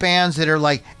 these bands that are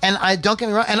like, and I don't get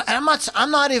me wrong, and I'm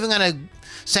not even going to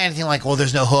say anything like, well,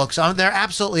 there's no hooks. There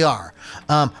absolutely are.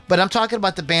 But I'm talking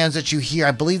about the bands that you hear.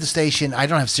 I believe the station, I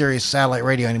don't have Sirius satellite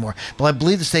radio anymore, but I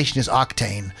believe the station is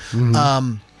Octane.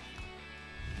 Mm-hmm.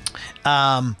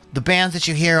 The bands that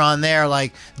you hear on there,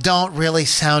 like, don't really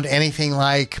sound anything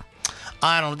like,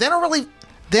 they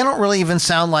don't really even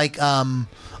sound like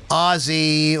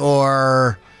Ozzy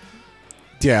or...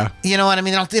 Yeah, you know what I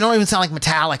mean. They don't even sound like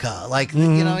Metallica. Like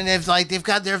you know, and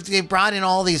they've brought in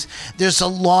all these. There's a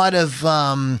lot of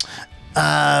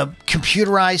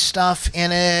computerized stuff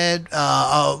in it.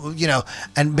 You know,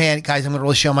 and man, guys, I'm gonna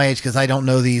really show my age because I don't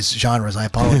know these genres. I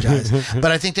apologize,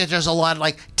 but I think that there's a lot of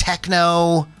like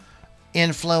techno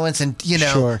influence and you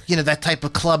know that type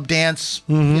of club dance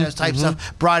type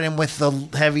stuff brought in with the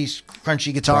heavy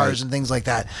crunchy guitars and things like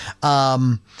that.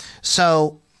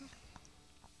 So.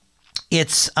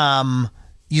 It's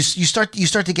you start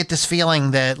to get this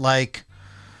feeling that like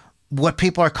what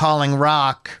people are calling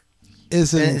rock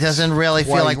doesn't really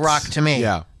feel like rock to me.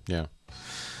 Yeah.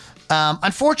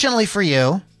 Unfortunately for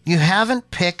you, you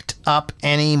haven't picked up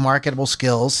any marketable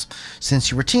skills since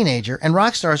you were a teenager, and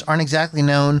rock stars aren't exactly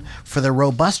known for their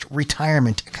robust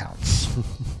retirement accounts.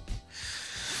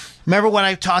 Remember when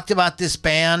I talked about this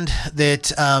band that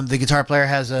the guitar player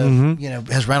has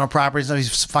has rental properties? No,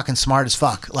 he's fucking smart as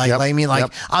fuck. Like, I mean,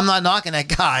 I'm not knocking that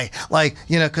guy. Like,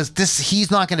 you know, because he's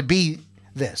not going to be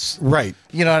this. Right.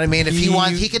 You know what I mean? If he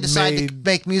wants, he can decide to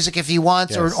make music if he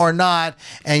wants or not.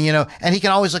 And, you know, and he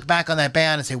can always look back on that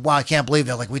band and say, wow, I can't believe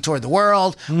that. Like, we toured the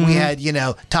world. We had, you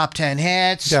know, top 10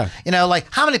 hits. Yeah. You know, like,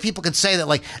 how many people can say that?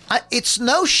 Like, it's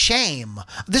no shame.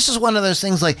 This is one of those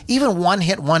things, like, even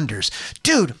one-hit wonders.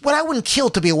 Dude, what I wouldn't kill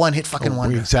to be a one-hit fucking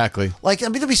wonder. Exactly. Like, I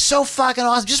mean, it'd be so fucking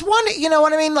awesome. Just one, you know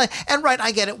what I mean? Like, and right,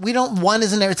 I get it. One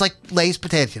isn't there. It's like Lay's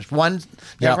potato chips. One,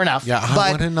 never enough. Yeah,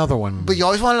 I want another one. But you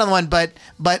always want another one. But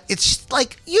it's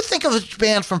like, you think of a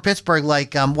band from Pittsburgh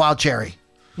like Wild Cherry.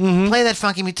 Mm-hmm. Play that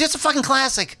funky music. It's a fucking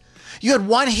classic. You had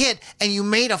one hit and you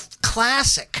made a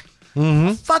classic. Mm-hmm.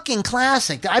 A fucking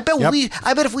classic. I bet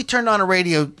if we turned on a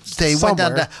radio, went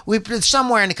down to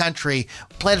somewhere in the country,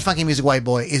 played a funky music, White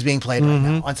Boy is being played right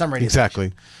now on some radio. Exactly.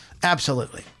 Station.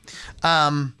 Absolutely.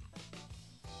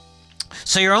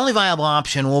 So your only viable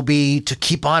option will be to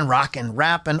keep on rocking,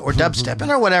 rapping, or dubstepping,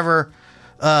 or whatever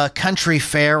country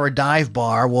fair or dive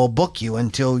bar will book you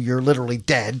until you're literally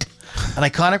dead. An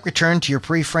iconic return to your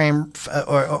pre-fame,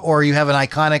 or you have an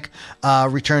iconic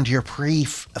return to your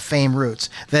pre-fame roots.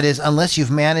 That is, unless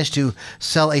you've managed to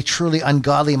sell a truly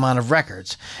ungodly amount of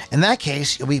records. In that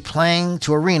case, you'll be playing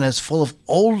to arenas full of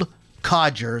old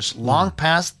codgers long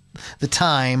past the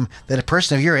time that a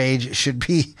person of your age should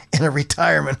be in a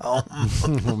retirement home.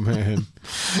 Oh, man.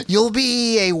 You'll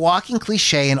be a walking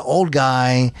cliche, an old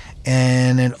guy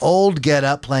in an old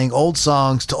getup playing old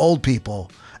songs to old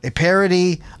people. A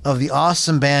parody of the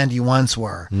awesome band you once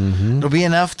were. Mm-hmm. It'll be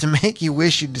enough to make you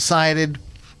wish you decided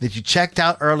that you checked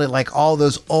out early like all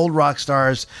those old rock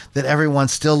stars that everyone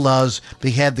still loves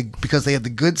because they had the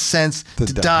good sense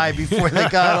to die before they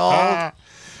got old.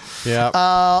 Yeah.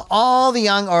 All the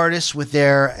young artists with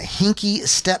their hinky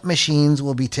step machines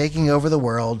will be taking over the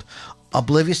world,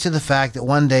 oblivious to the fact that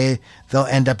one day they'll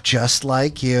end up just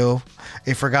like you,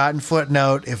 a forgotten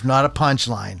footnote, if not a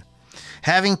punchline,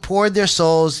 having poured their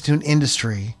souls into an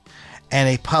industry and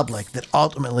a public that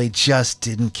ultimately just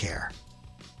didn't care.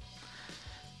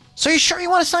 So you sure you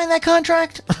want to sign that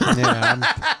contract? Yeah,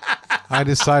 I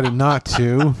decided not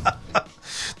to.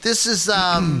 This is,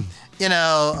 a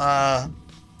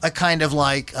kind of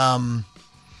like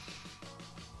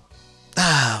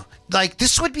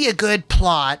this would be a good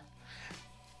plot.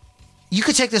 You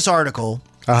could take this article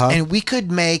and we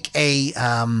could make a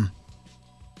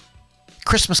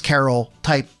Christmas Carol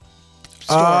type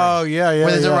story. Oh, yeah.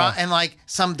 Where there's and like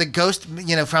the ghost,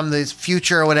 from the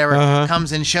future or whatever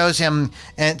comes and shows him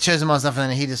all stuff, and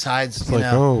then he decides,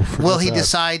 will he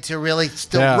decide to really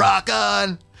still rock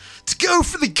on, to go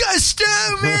for the gusto,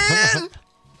 man?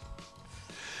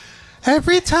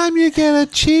 Every time you get a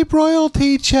cheap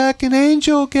royalty check, an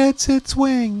angel gets its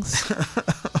wings.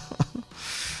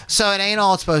 So it ain't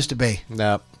all it's supposed to be.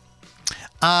 Nope.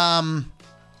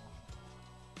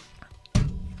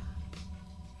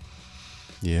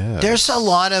 Yeah. There's a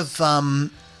lot of I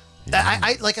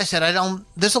like I said,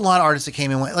 there's a lot of artists that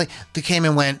came and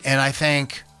went, and I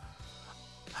think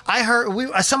I heard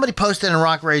somebody posted in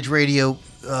Rock Rage Radio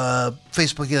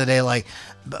Facebook the other day, like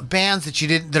bands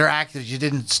that are active you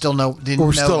didn't know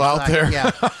still out there.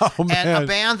 Yeah. Oh, man. And a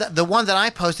band the one that I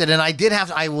posted, and I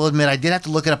will admit I did have to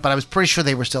look it up, but I was pretty sure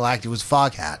they were still active, was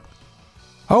Foghat.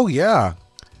 Oh yeah.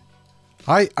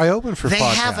 I opened for Foghat.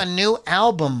 They have a new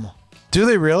album. Do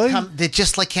they really? That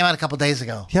just came out a couple days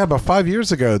ago. Yeah, about 5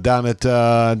 years ago down at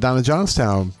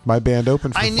Johnstown, my band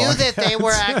opened for I knew that they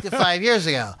were active 5 years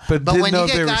ago. But when you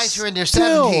get guys who are in their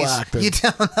 70s, you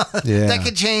don't know. Yeah. That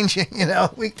could change,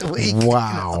 week to week.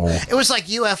 Wow. It was like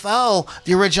UFO,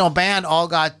 the original band, all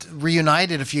got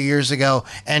reunited a few years ago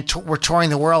and were touring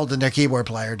the world, and their keyboard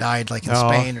player died in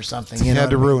Spain or something. You had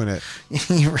to ruin it.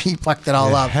 He fucked it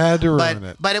all up. Had to ruin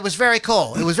it. But it was very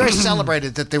cool. It was very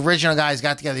celebrated that the original guys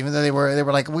got together, even though they were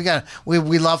like,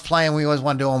 we love playing, we always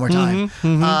want to do it one more time.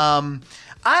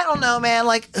 I don't know, man,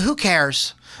 like, who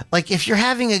cares? Like, if you're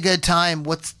having a good time,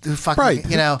 what's the fucking, right.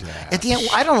 At the end,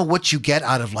 I don't know what you get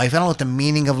out of life. I don't know what the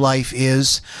meaning of life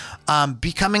is.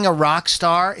 Becoming a rock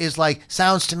star is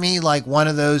sounds to me like one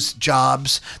of those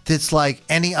jobs that's like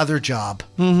any other job,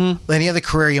 any other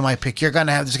career you might pick. There's going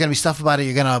to be stuff about it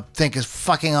you're going to think is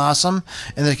fucking awesome,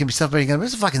 and there can be stuff about it you're going to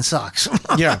this fucking sucks.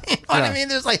 Yeah. You know what I mean?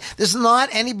 There's not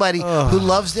anybody who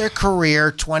loves their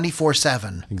career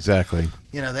 24/7. Exactly.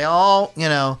 They all,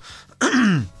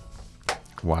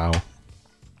 Wow.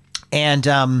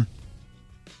 And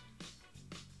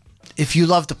if you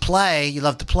love to play, you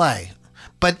love to play.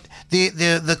 But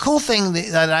the cool thing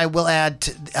that I will add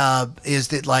is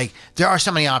that there are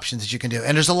so many options that you can do,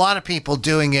 and there's a lot of people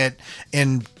doing it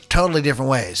in totally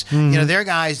different ways. There are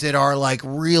guys that are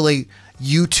really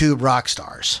YouTube rock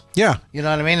stars. Yeah. You know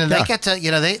what I mean? And they get to,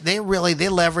 they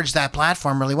leverage that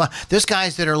platform really well. There's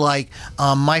guys that are like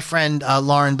my friend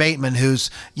Lauren Bateman,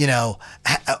 who's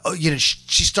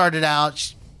she started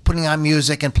out putting on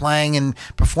music and playing and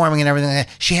performing and everything.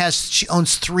 She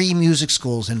owns 3 music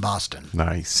schools in Boston.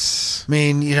 Nice. I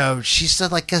mean, she's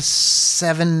like a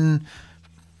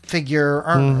 7-figure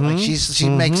earner. She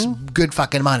makes good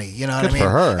fucking money. You know what I mean? For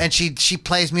her. And she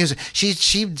plays music.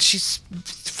 She's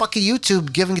fucking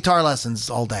YouTube giving guitar lessons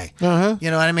all day. You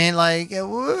know what I mean? Like,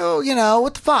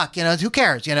 what the fuck? Who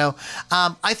cares?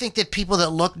 I think that people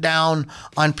that look down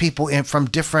on people from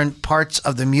different parts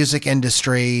of the music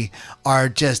industry are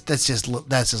that's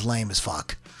as lame as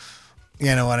fuck.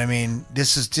 You know what I mean?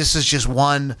 This is just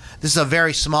one. This is a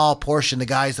very small portion. The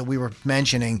guys that we were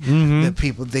mentioning, the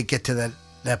people that get to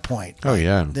that point. Oh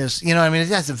yeah. There's, what I mean?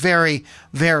 That's a very,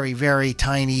 very, very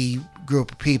tiny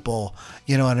group of people.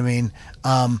 You know what I mean?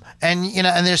 And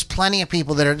there's plenty of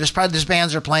people that there's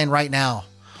bands that are playing right now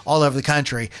all over the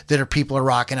country that people are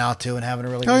rocking out to and having a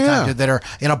really good time to, that are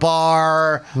in a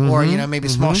bar or maybe a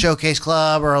small showcase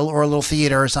club or a little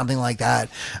theater or something like that.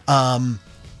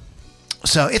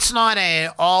 So it's not a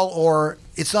all or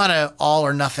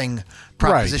nothing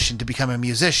proposition to become a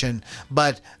musician,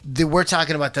 but we're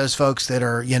talking about those folks that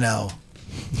are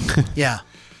yeah.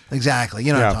 Exactly.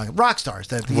 What I'm talking. Rock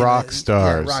stars. Rock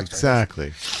stars.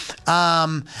 Exactly.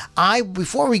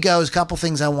 Before we go, there's a couple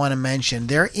things I want to mention.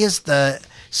 There is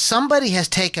somebody has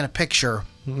taken a picture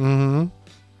of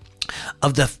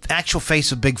the actual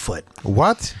face of Bigfoot.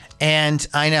 What? And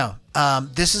I know.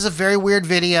 This is a very weird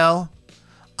video.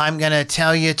 I'm going to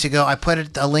tell you to go. I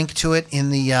put a link to it in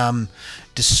the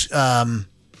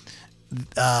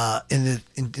in the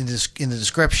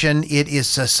description. It is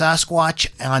Sasquatch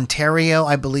Ontario,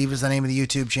 I believe, is the name of the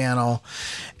YouTube channel,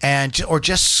 or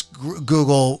just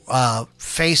Google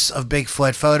face of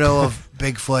Bigfoot, photo of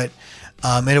Bigfoot.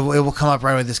 It will come up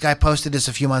right away. This guy posted this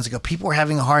a few months ago. People were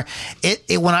having a hard.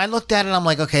 When I looked at it, I'm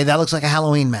like, okay, that looks like a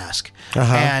Halloween mask,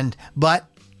 but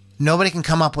nobody can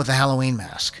come up with a Halloween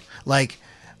mask. Like,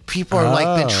 people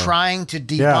are been trying to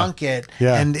debunk it,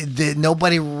 and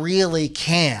nobody really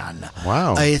can.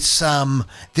 Wow. It's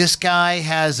this guy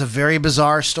has a very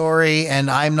bizarre story,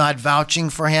 and I'm not vouching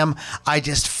for him. I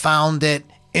just found it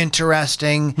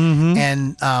interesting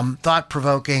and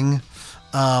thought-provoking.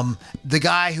 The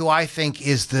guy who I think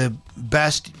is the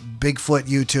best Bigfoot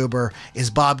YouTuber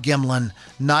is Bob Gimlin,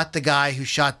 not the guy who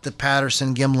shot the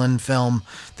Patterson Gimlin film.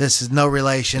 This is no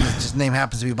relation. His name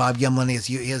happens to be Bob Gimlin.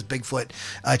 He has Bigfoot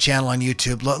channel on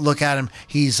YouTube. Look at him.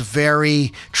 He's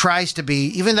tries to be,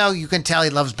 even though you can tell he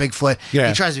loves Bigfoot,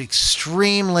 he tries to be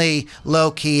extremely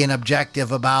low-key and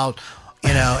objective about,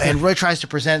 and really tries to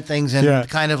present things in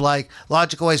kind of like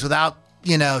logical ways without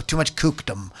too much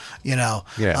kookdom,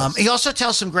 Yes. He also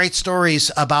tells some great stories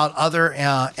about other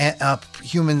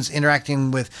humans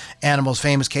interacting with animals,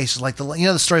 famous cases like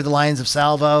the story of the Lions of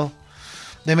Salvo.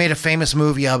 They made a famous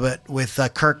movie of it with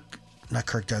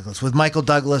with Michael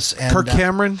Douglas and Kirk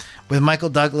Cameron? With Michael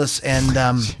Douglas and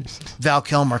Val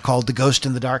Kilmer, called The Ghost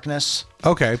in the Darkness.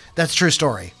 Okay. That's a true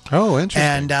story. Oh,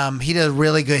 interesting. And he did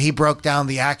really good. He broke down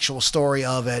the actual story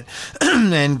of it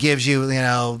and gives you,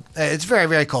 it's very,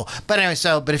 very cool. But anyway,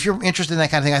 but if you're interested in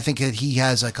that kind of thing, I think that he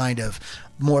has a kind of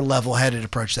more level-headed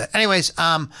approach to that. Anyways,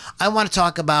 I want to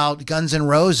talk about Guns N'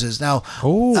 Roses. Now,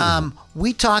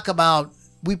 we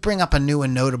bring up a new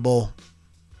and notable,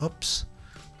 oops,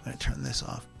 I'm going to turn this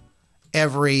off.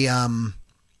 Every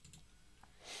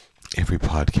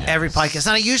podcast.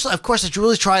 And I usually, of course, I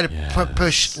really try to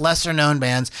push lesser known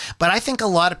bands, but I think a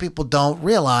lot of people don't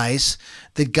realize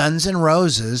that Guns N'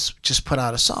 Roses just put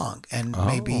out a song, and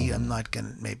maybe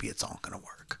it's all gonna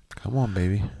work. Come on,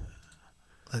 baby.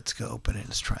 Let's go open it.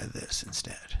 Let's try this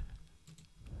instead.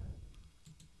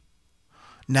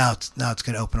 Now it's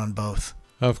gonna open on both.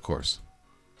 Of course.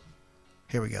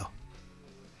 Here we go.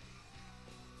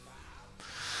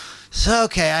 So,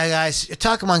 okay, guys,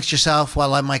 talk amongst yourself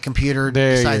while my computer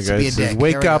decides to be a dick.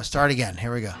 Wake up. Start again.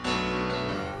 Here we go.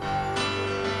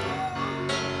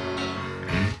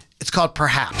 It's called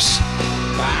Perhaps.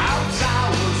 Perhaps I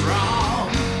was wrong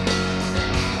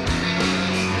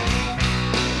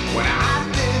when I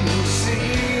didn't see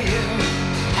you.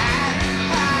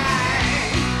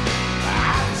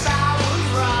 Perhaps I was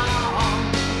wrong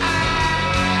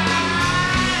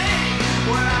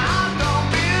when I don't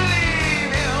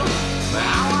believe you. But I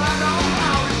wanna know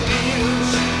how it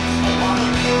feels. I wanna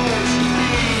get to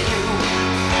be you.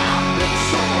 I've been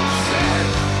so upset.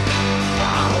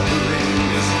 I'll believe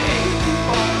this hate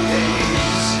for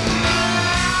days.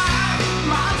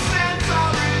 My sense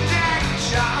of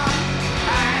rejection.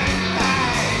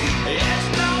 There's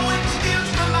no excuse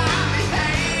for my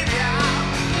behavior.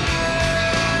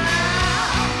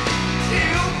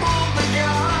 You pulled the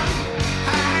gun.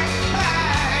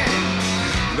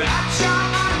 That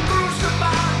shot I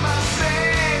crucified my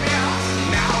savior.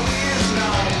 Now is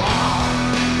no more.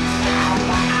 Now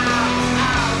I'm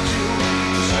out you,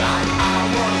 just like I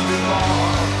was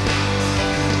before.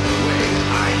 The way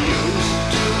I used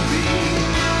to be.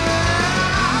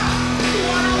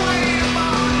 Wanna wave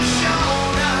on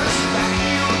shoulders that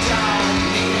you don't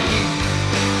need.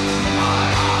 My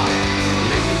heart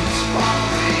bleeds for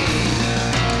me.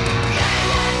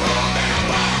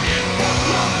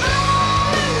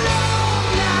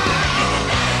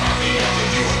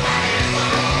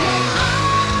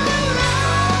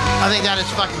 I think that is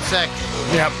fucking sick.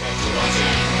 Yep.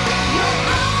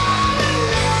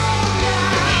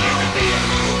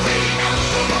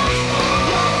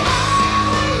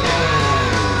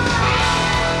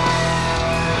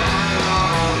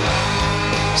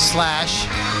 Slash.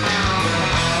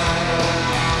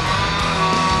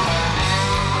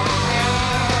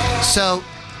 So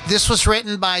this was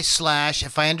written by Slash,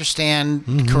 if I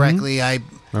understand correctly. I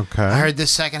heard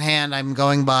this secondhand. I'm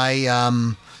going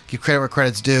by give credit where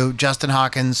credit's due. Justin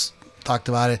Hawkins talked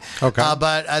about it. Okay.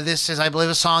 But this is, I believe,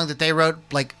 a song that they wrote,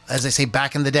 like, as they say,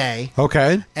 back in the day.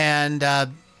 Okay. And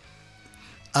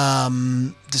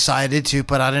decided to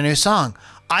put out a new song.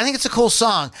 I think it's a cool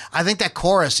song. I think that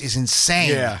chorus is insane.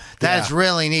 Yeah. That is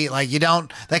really neat. Like,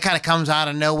 that kind of comes out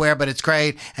of nowhere, but it's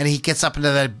great. And he gets up into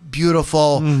that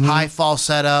beautiful high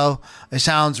falsetto. It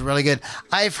sounds really good.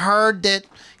 I've heard that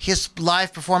his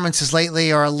live performances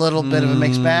lately are a little bit of a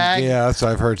mixed bag. Yeah, that's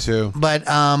what I've heard too. But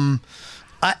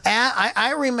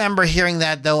I remember hearing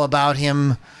that though about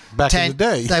him Back in the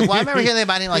day. I remember hearing that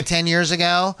about him like 10 years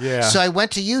ago. Yeah. So I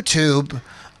went to YouTube.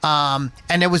 And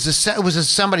it was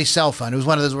somebody's cell phone. It was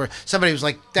one of those where somebody was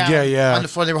like down on the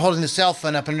floor. They were holding the cell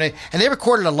phone up, and they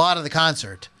recorded a lot of the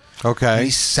concert. Okay. He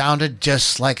sounded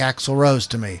just like Axl Rose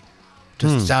to me.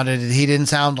 He didn't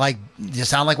sound like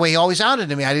the way he always sounded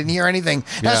to me. I didn't hear anything.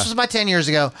 This was about 10 years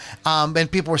ago,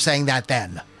 and people were saying that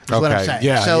then. Is what I'm saying.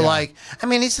 Yeah, so like, I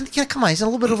mean, come on, he's a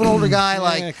little bit of an older guy.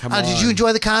 Like, did you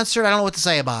enjoy the concert? I don't know what to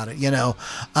say about it.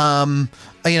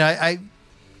 I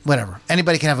whatever.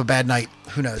 Anybody can have a bad night.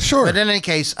 Who knows? Sure. But in any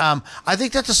case, I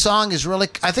think that the song is really.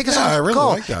 I think it's really cool.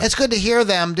 like that. It's good to hear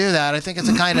them do that. I think it's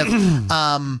a kind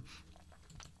of.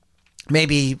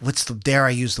 Maybe dare I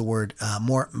use the word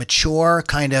more mature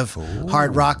kind of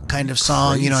hard rock kind of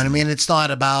song. Crazy. You know what I mean? It's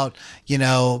not about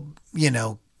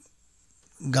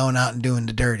going out and doing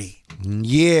the dirty.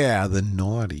 Yeah, the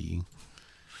naughty.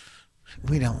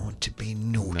 We don't want to be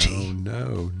naughty.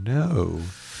 No.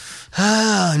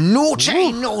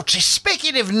 Naughty.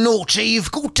 Speaking of naughty,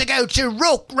 you've got to go to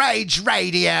Rock Rage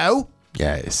Radio.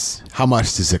 Yes. How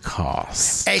much does it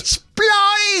cost? It's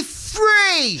bloody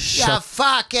free, you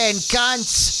fucking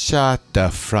cunts. Shut the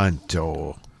front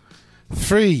door.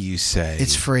 Free, you say?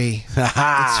 It's free.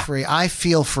 It's free. I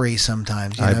feel free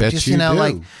sometimes. I bet you do.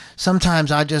 Like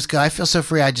sometimes I feel so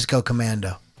free, I just go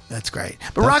commando. That's great.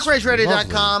 But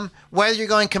rockrageradio.com, whether you're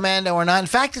going commando or not. In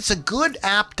fact, it's a good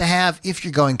app to have if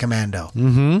you're going commando.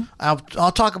 Mm-hmm.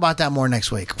 I'll talk about that more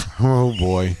next week. Oh,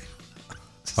 boy.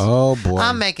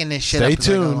 I'm making this shit Stay up.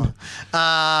 Stay tuned.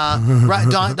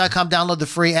 Rock.com, download the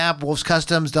free app,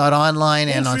 wolfscustoms.online,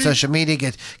 and on social media.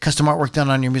 Get custom artwork done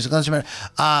on your musical instrument.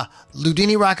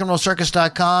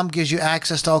 LudiniRockandRollCircus.com gives you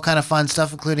access to all kind of fun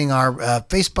stuff, including our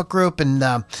Facebook group and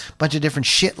a bunch of different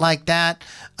shit like that.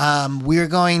 We're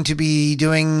going to be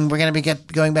getting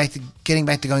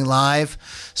back to going live.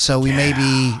 So we may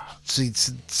be, so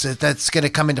that's going to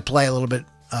come into play a little bit.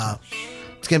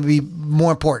 It's going to be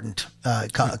more important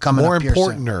coming more up here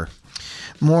soon. Importanter.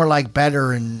 More like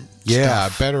better and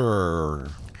stuff. Better.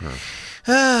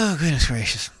 Oh, goodness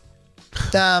gracious.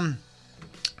 Yeah.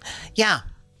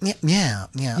 I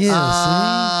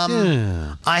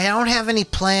don't have any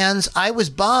plans. I was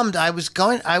bummed. I was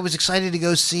excited to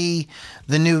go see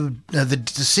the new the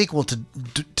sequel to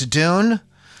Dune.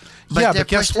 But but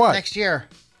guess what? Next year.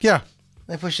 Yeah.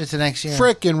 They pushed it to next year.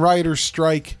 Frickin' writer's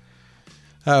strike.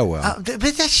 Oh, well. But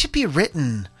that should be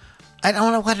written. I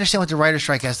don't understand what the writer's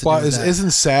strike has to do with that. Isn't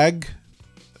SAG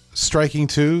striking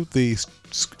too? The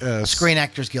Screen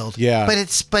Actors Guild. Yeah. But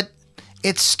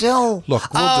it's still. Look,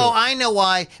 I know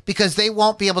why. Because they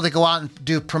won't be able to go out and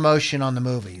do promotion on the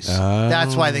movies. Oh.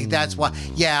 That's why.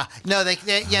 Yeah. No.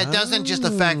 It doesn't just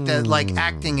affect like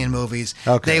acting in movies.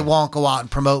 Okay. They won't go out and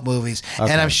promote movies.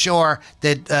 Okay. And I'm sure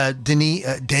that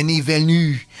Denis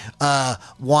Villeneuve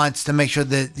wants to make sure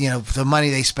that the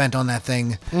money they spent on that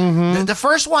thing. Mm-hmm. The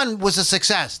first one was a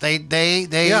success. They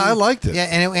I liked it. Yeah,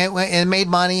 and it made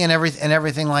money and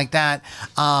everything like that.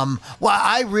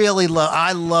 I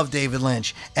love David Lynch.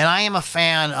 And I am a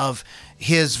fan of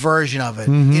his version of it.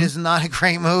 Mm-hmm. It is not a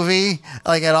great movie,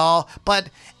 like at all. But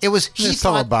it was. He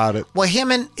thought about it. Well,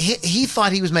 he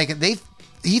thought he was making.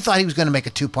 He thought he was going to make a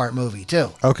 2-part movie too.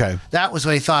 Okay, that was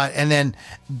what he thought. And then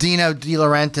Dino De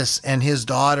Laurentiis and his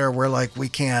daughter were like, "We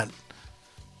can't,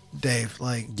 Dave."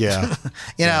 Like, yeah,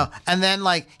 And then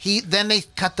they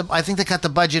cut the. I think they cut the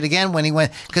budget again when he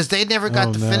went because they never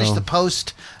got to finish the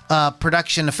post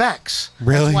production effects.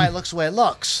 Really? That's why it looks the way it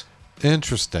looks.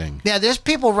 Interesting. Yeah, there's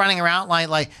people running around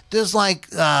like there's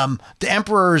the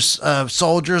Emperor's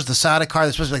soldiers, the Sardaukar.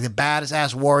 They're supposed to be like the baddest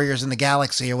ass warriors in the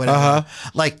galaxy or whatever. Uh-huh.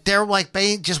 Like they're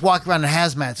they just walk around in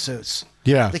hazmat suits.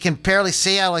 Yeah, they can barely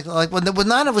see out. Like when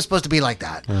none of it was supposed to be like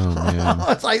that. Oh, man.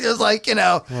 It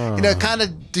was kind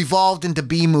of devolved into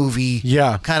B movie.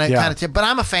 Yeah, kind of. But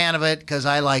I'm a fan of it because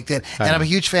I liked it, and I'm a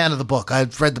huge fan of the book.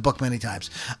 I've read the book many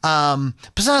times. But I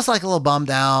was like a little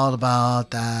bummed out about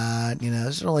that.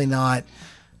 It's really not.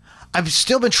 I've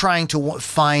still been trying to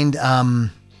find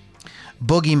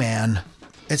Boogeyman.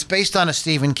 It's based on a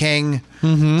Stephen King.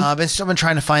 Mm-hmm. I've still been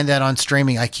trying to find that on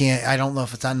streaming. I can't. I don't know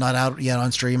if it's not out yet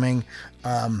on streaming.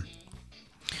 Have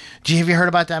you heard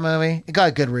about that movie? It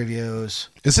got good reviews.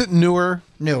 Is it newer?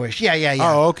 Newish. Yeah.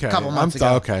 Oh, okay. A couple months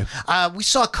ago. Okay. We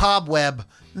saw Cobweb.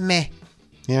 Meh.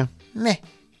 Yeah. Meh.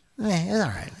 It was all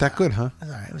right. That good, huh? It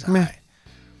was all right. It was all right.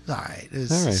 It was all right. It was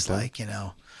just like, it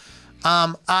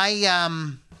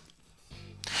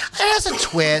has a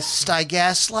twist, I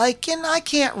guess. Like, and I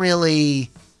can't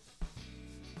really.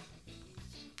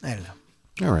 I don't know.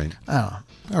 All right. I don't know.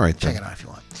 All right. Check then. it out if you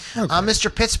want. Okay.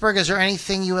 Mr. Pittsburgh, is there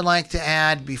anything you would like to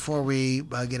add before we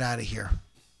get out of here?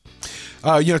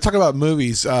 Talk about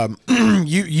movies.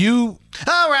 You.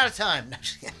 Oh, we're out of time.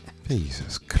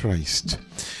 Jesus Christ.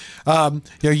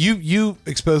 You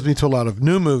exposed me to a lot of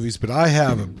new movies, but I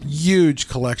have a huge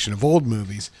collection of old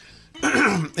movies.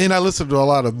 And I listen to a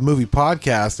lot of movie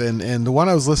podcasts, and the one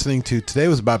I was listening to today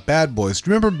was about Bad Boys. Do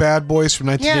you remember Bad Boys from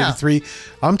 1983?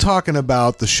 I'm talking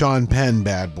about the Sean Penn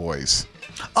Bad Boys.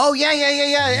 Oh, yeah.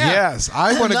 Yes,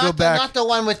 I want to go back. Not the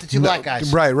one with the two black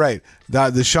guys. Right.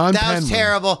 The Sean Penn That was one.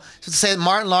 terrible. So to say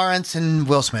Martin Lawrence and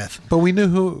Will Smith. But we knew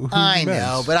who I he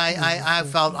know, was. but I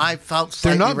felt They're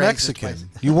slightly not racist. Mexican.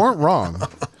 You weren't wrong.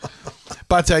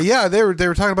 But yeah, they were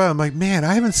talking about it. I'm like, man,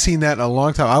 I haven't seen that in a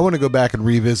long time. I want to go back and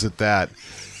revisit that.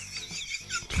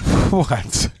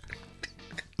 What?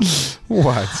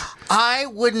 I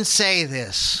wouldn't say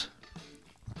this,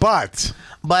 But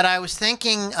I was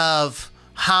thinking of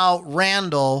how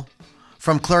Randall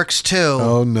from Clerks 2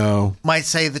 oh no, might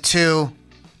say the two.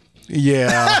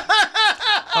 yeah,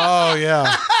 oh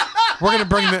yeah, we're gonna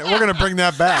bring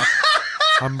that back.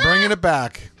 I'm bringing it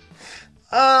back.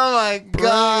 Oh my Bring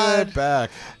God. it back.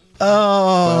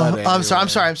 Oh, But I'm sorry.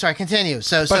 anyway. I'm sorry. Continue.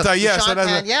 So But yeah, Sean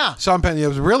Penn, yeah. Sean Penn. It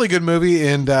was a really good movie,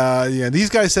 and these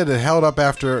guys said it held up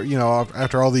after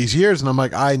all these years, and I'm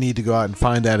like, I need to go out and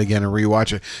find that again and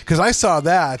rewatch it because I saw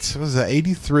that. What was that,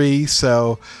 83?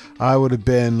 So I would have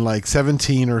been like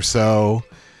 17 or so,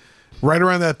 right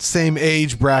around that same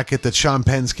age bracket that Sean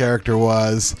Penn's character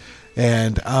was,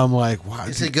 and I'm like, wow,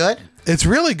 Is it good? It's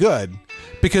really good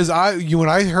because when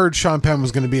I heard Sean Penn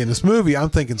was going to be in this movie, I'm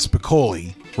thinking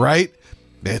Spicoli, right?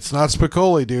 It's not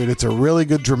Spicoli, dude. It's a really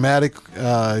good dramatic,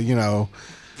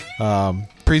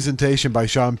 presentation by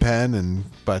Sean Penn.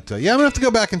 But I'm gonna have to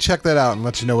go back and check that out and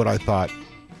let you know what I thought.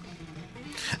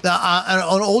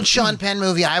 An old Sean Penn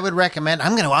movie I would recommend.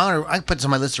 I put this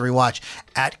on my list to rewatch.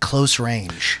 At Close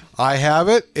Range, I have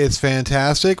it. It's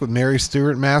fantastic with Mary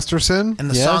Stuart Masterson and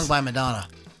the song by Madonna.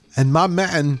 and my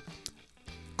man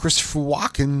Christopher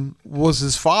Walken was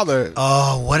his father.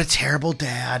 Oh, what a terrible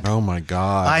dad! Oh my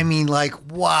God! I mean, like,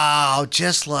 wow,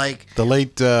 just like The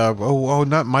late,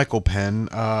 not Michael Penn.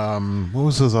 What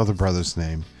was his other brother's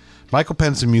name? Michael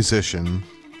Penn's a musician.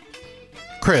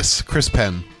 Christopher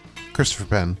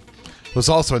Penn was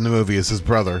also in the movie as his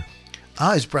brother.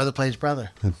 oh, his brother played his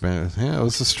brother. Yeah, it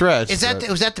was a stretch. Was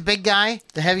that the big guy,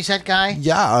 the heavyset guy?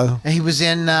 Yeah, He was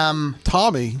in.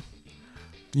 Tommy.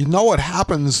 You know what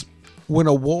happens when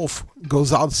a wolf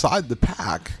goes outside the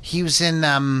pack? He was in.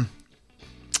 The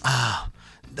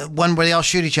one where they all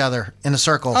shoot each other in a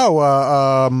circle.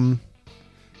 Oh,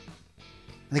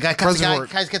 The guy cuts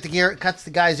cuts the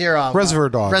guy's ear off. Reservoir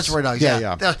Dogs. Reservoir Dogs. Yeah,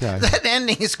 Yeah. yeah. That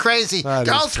ending is crazy. That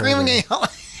They're all is screaming crazy. and yelling.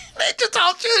 They just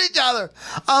all shoot each other.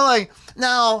 I'm like,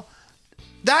 now,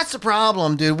 that's the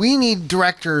problem, dude. We need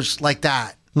directors like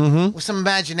that. Mm-hmm. With some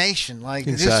imagination, like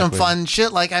do some Exactly. fun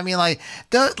shit. Like I mean,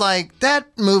 that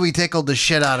movie tickled the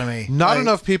shit out of me. Not Like,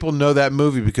 enough people know that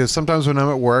movie because sometimes when I'm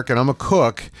at work and I'm a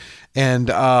cook and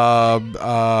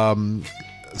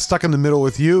Stuck in the Middle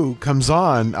with You comes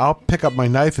on, I'll pick up my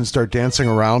knife and start dancing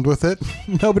around with it.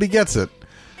 Nobody gets it.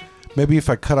 Maybe if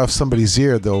I cut off somebody's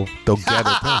ear, they'll get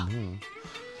it then.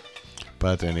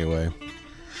 But anyway.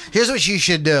 Here's what you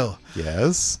should do.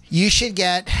 Yes. You should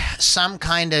get some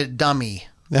kind of dummy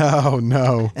Oh,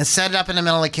 no. and set it up in the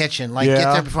middle of the kitchen. Like Yeah.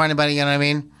 get there before anybody. You know what I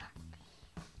mean?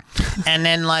 And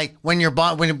then like when you're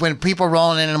when people are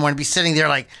rolling in and want to be sitting there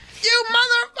like you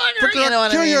motherfucker. You know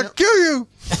what I mean? Kill you.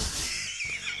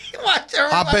 Watch her,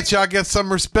 I like- bet y'all get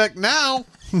some respect now.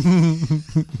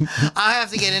 I have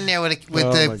to get in there with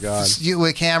Oh, my God.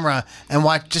 with camera and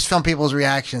just film people's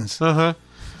reactions. Uh-huh.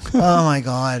 Oh my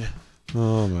God.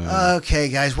 Oh, man. Okay,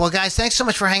 guys. Well, guys, thanks so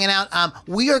much for hanging out.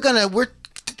 We were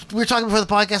talking before the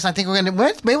podcast. And I think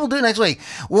maybe we'll do it next week.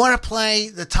 We want to play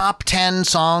the top 10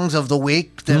 songs of the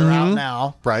week that are out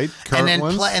now, Right. and Current then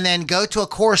ones. and then go to a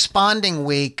corresponding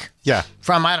week Yeah.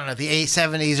 from I don't know the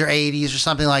 70s or 80s or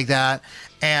something like that,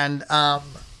 and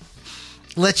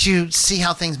let you see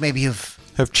how things maybe have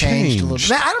changed a little changed.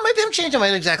 bit. I don't know, maybe haven't changed. Them.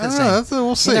 Maybe exactly the I same. don't know,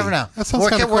 we'll see. You never know. That sounds we're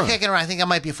kinda we're fun. kicking around. I think that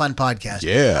might be a fun podcast.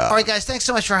 Yeah. All right, guys. Thanks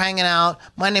so much for hanging out.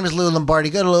 My name is Lou Lombardi.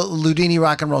 Go to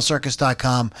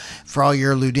LudiniRockandRollCircus.com for all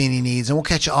your Ludini needs, and we'll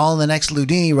catch you all in the next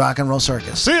Ludini Rock and Roll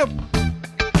Circus. See ya.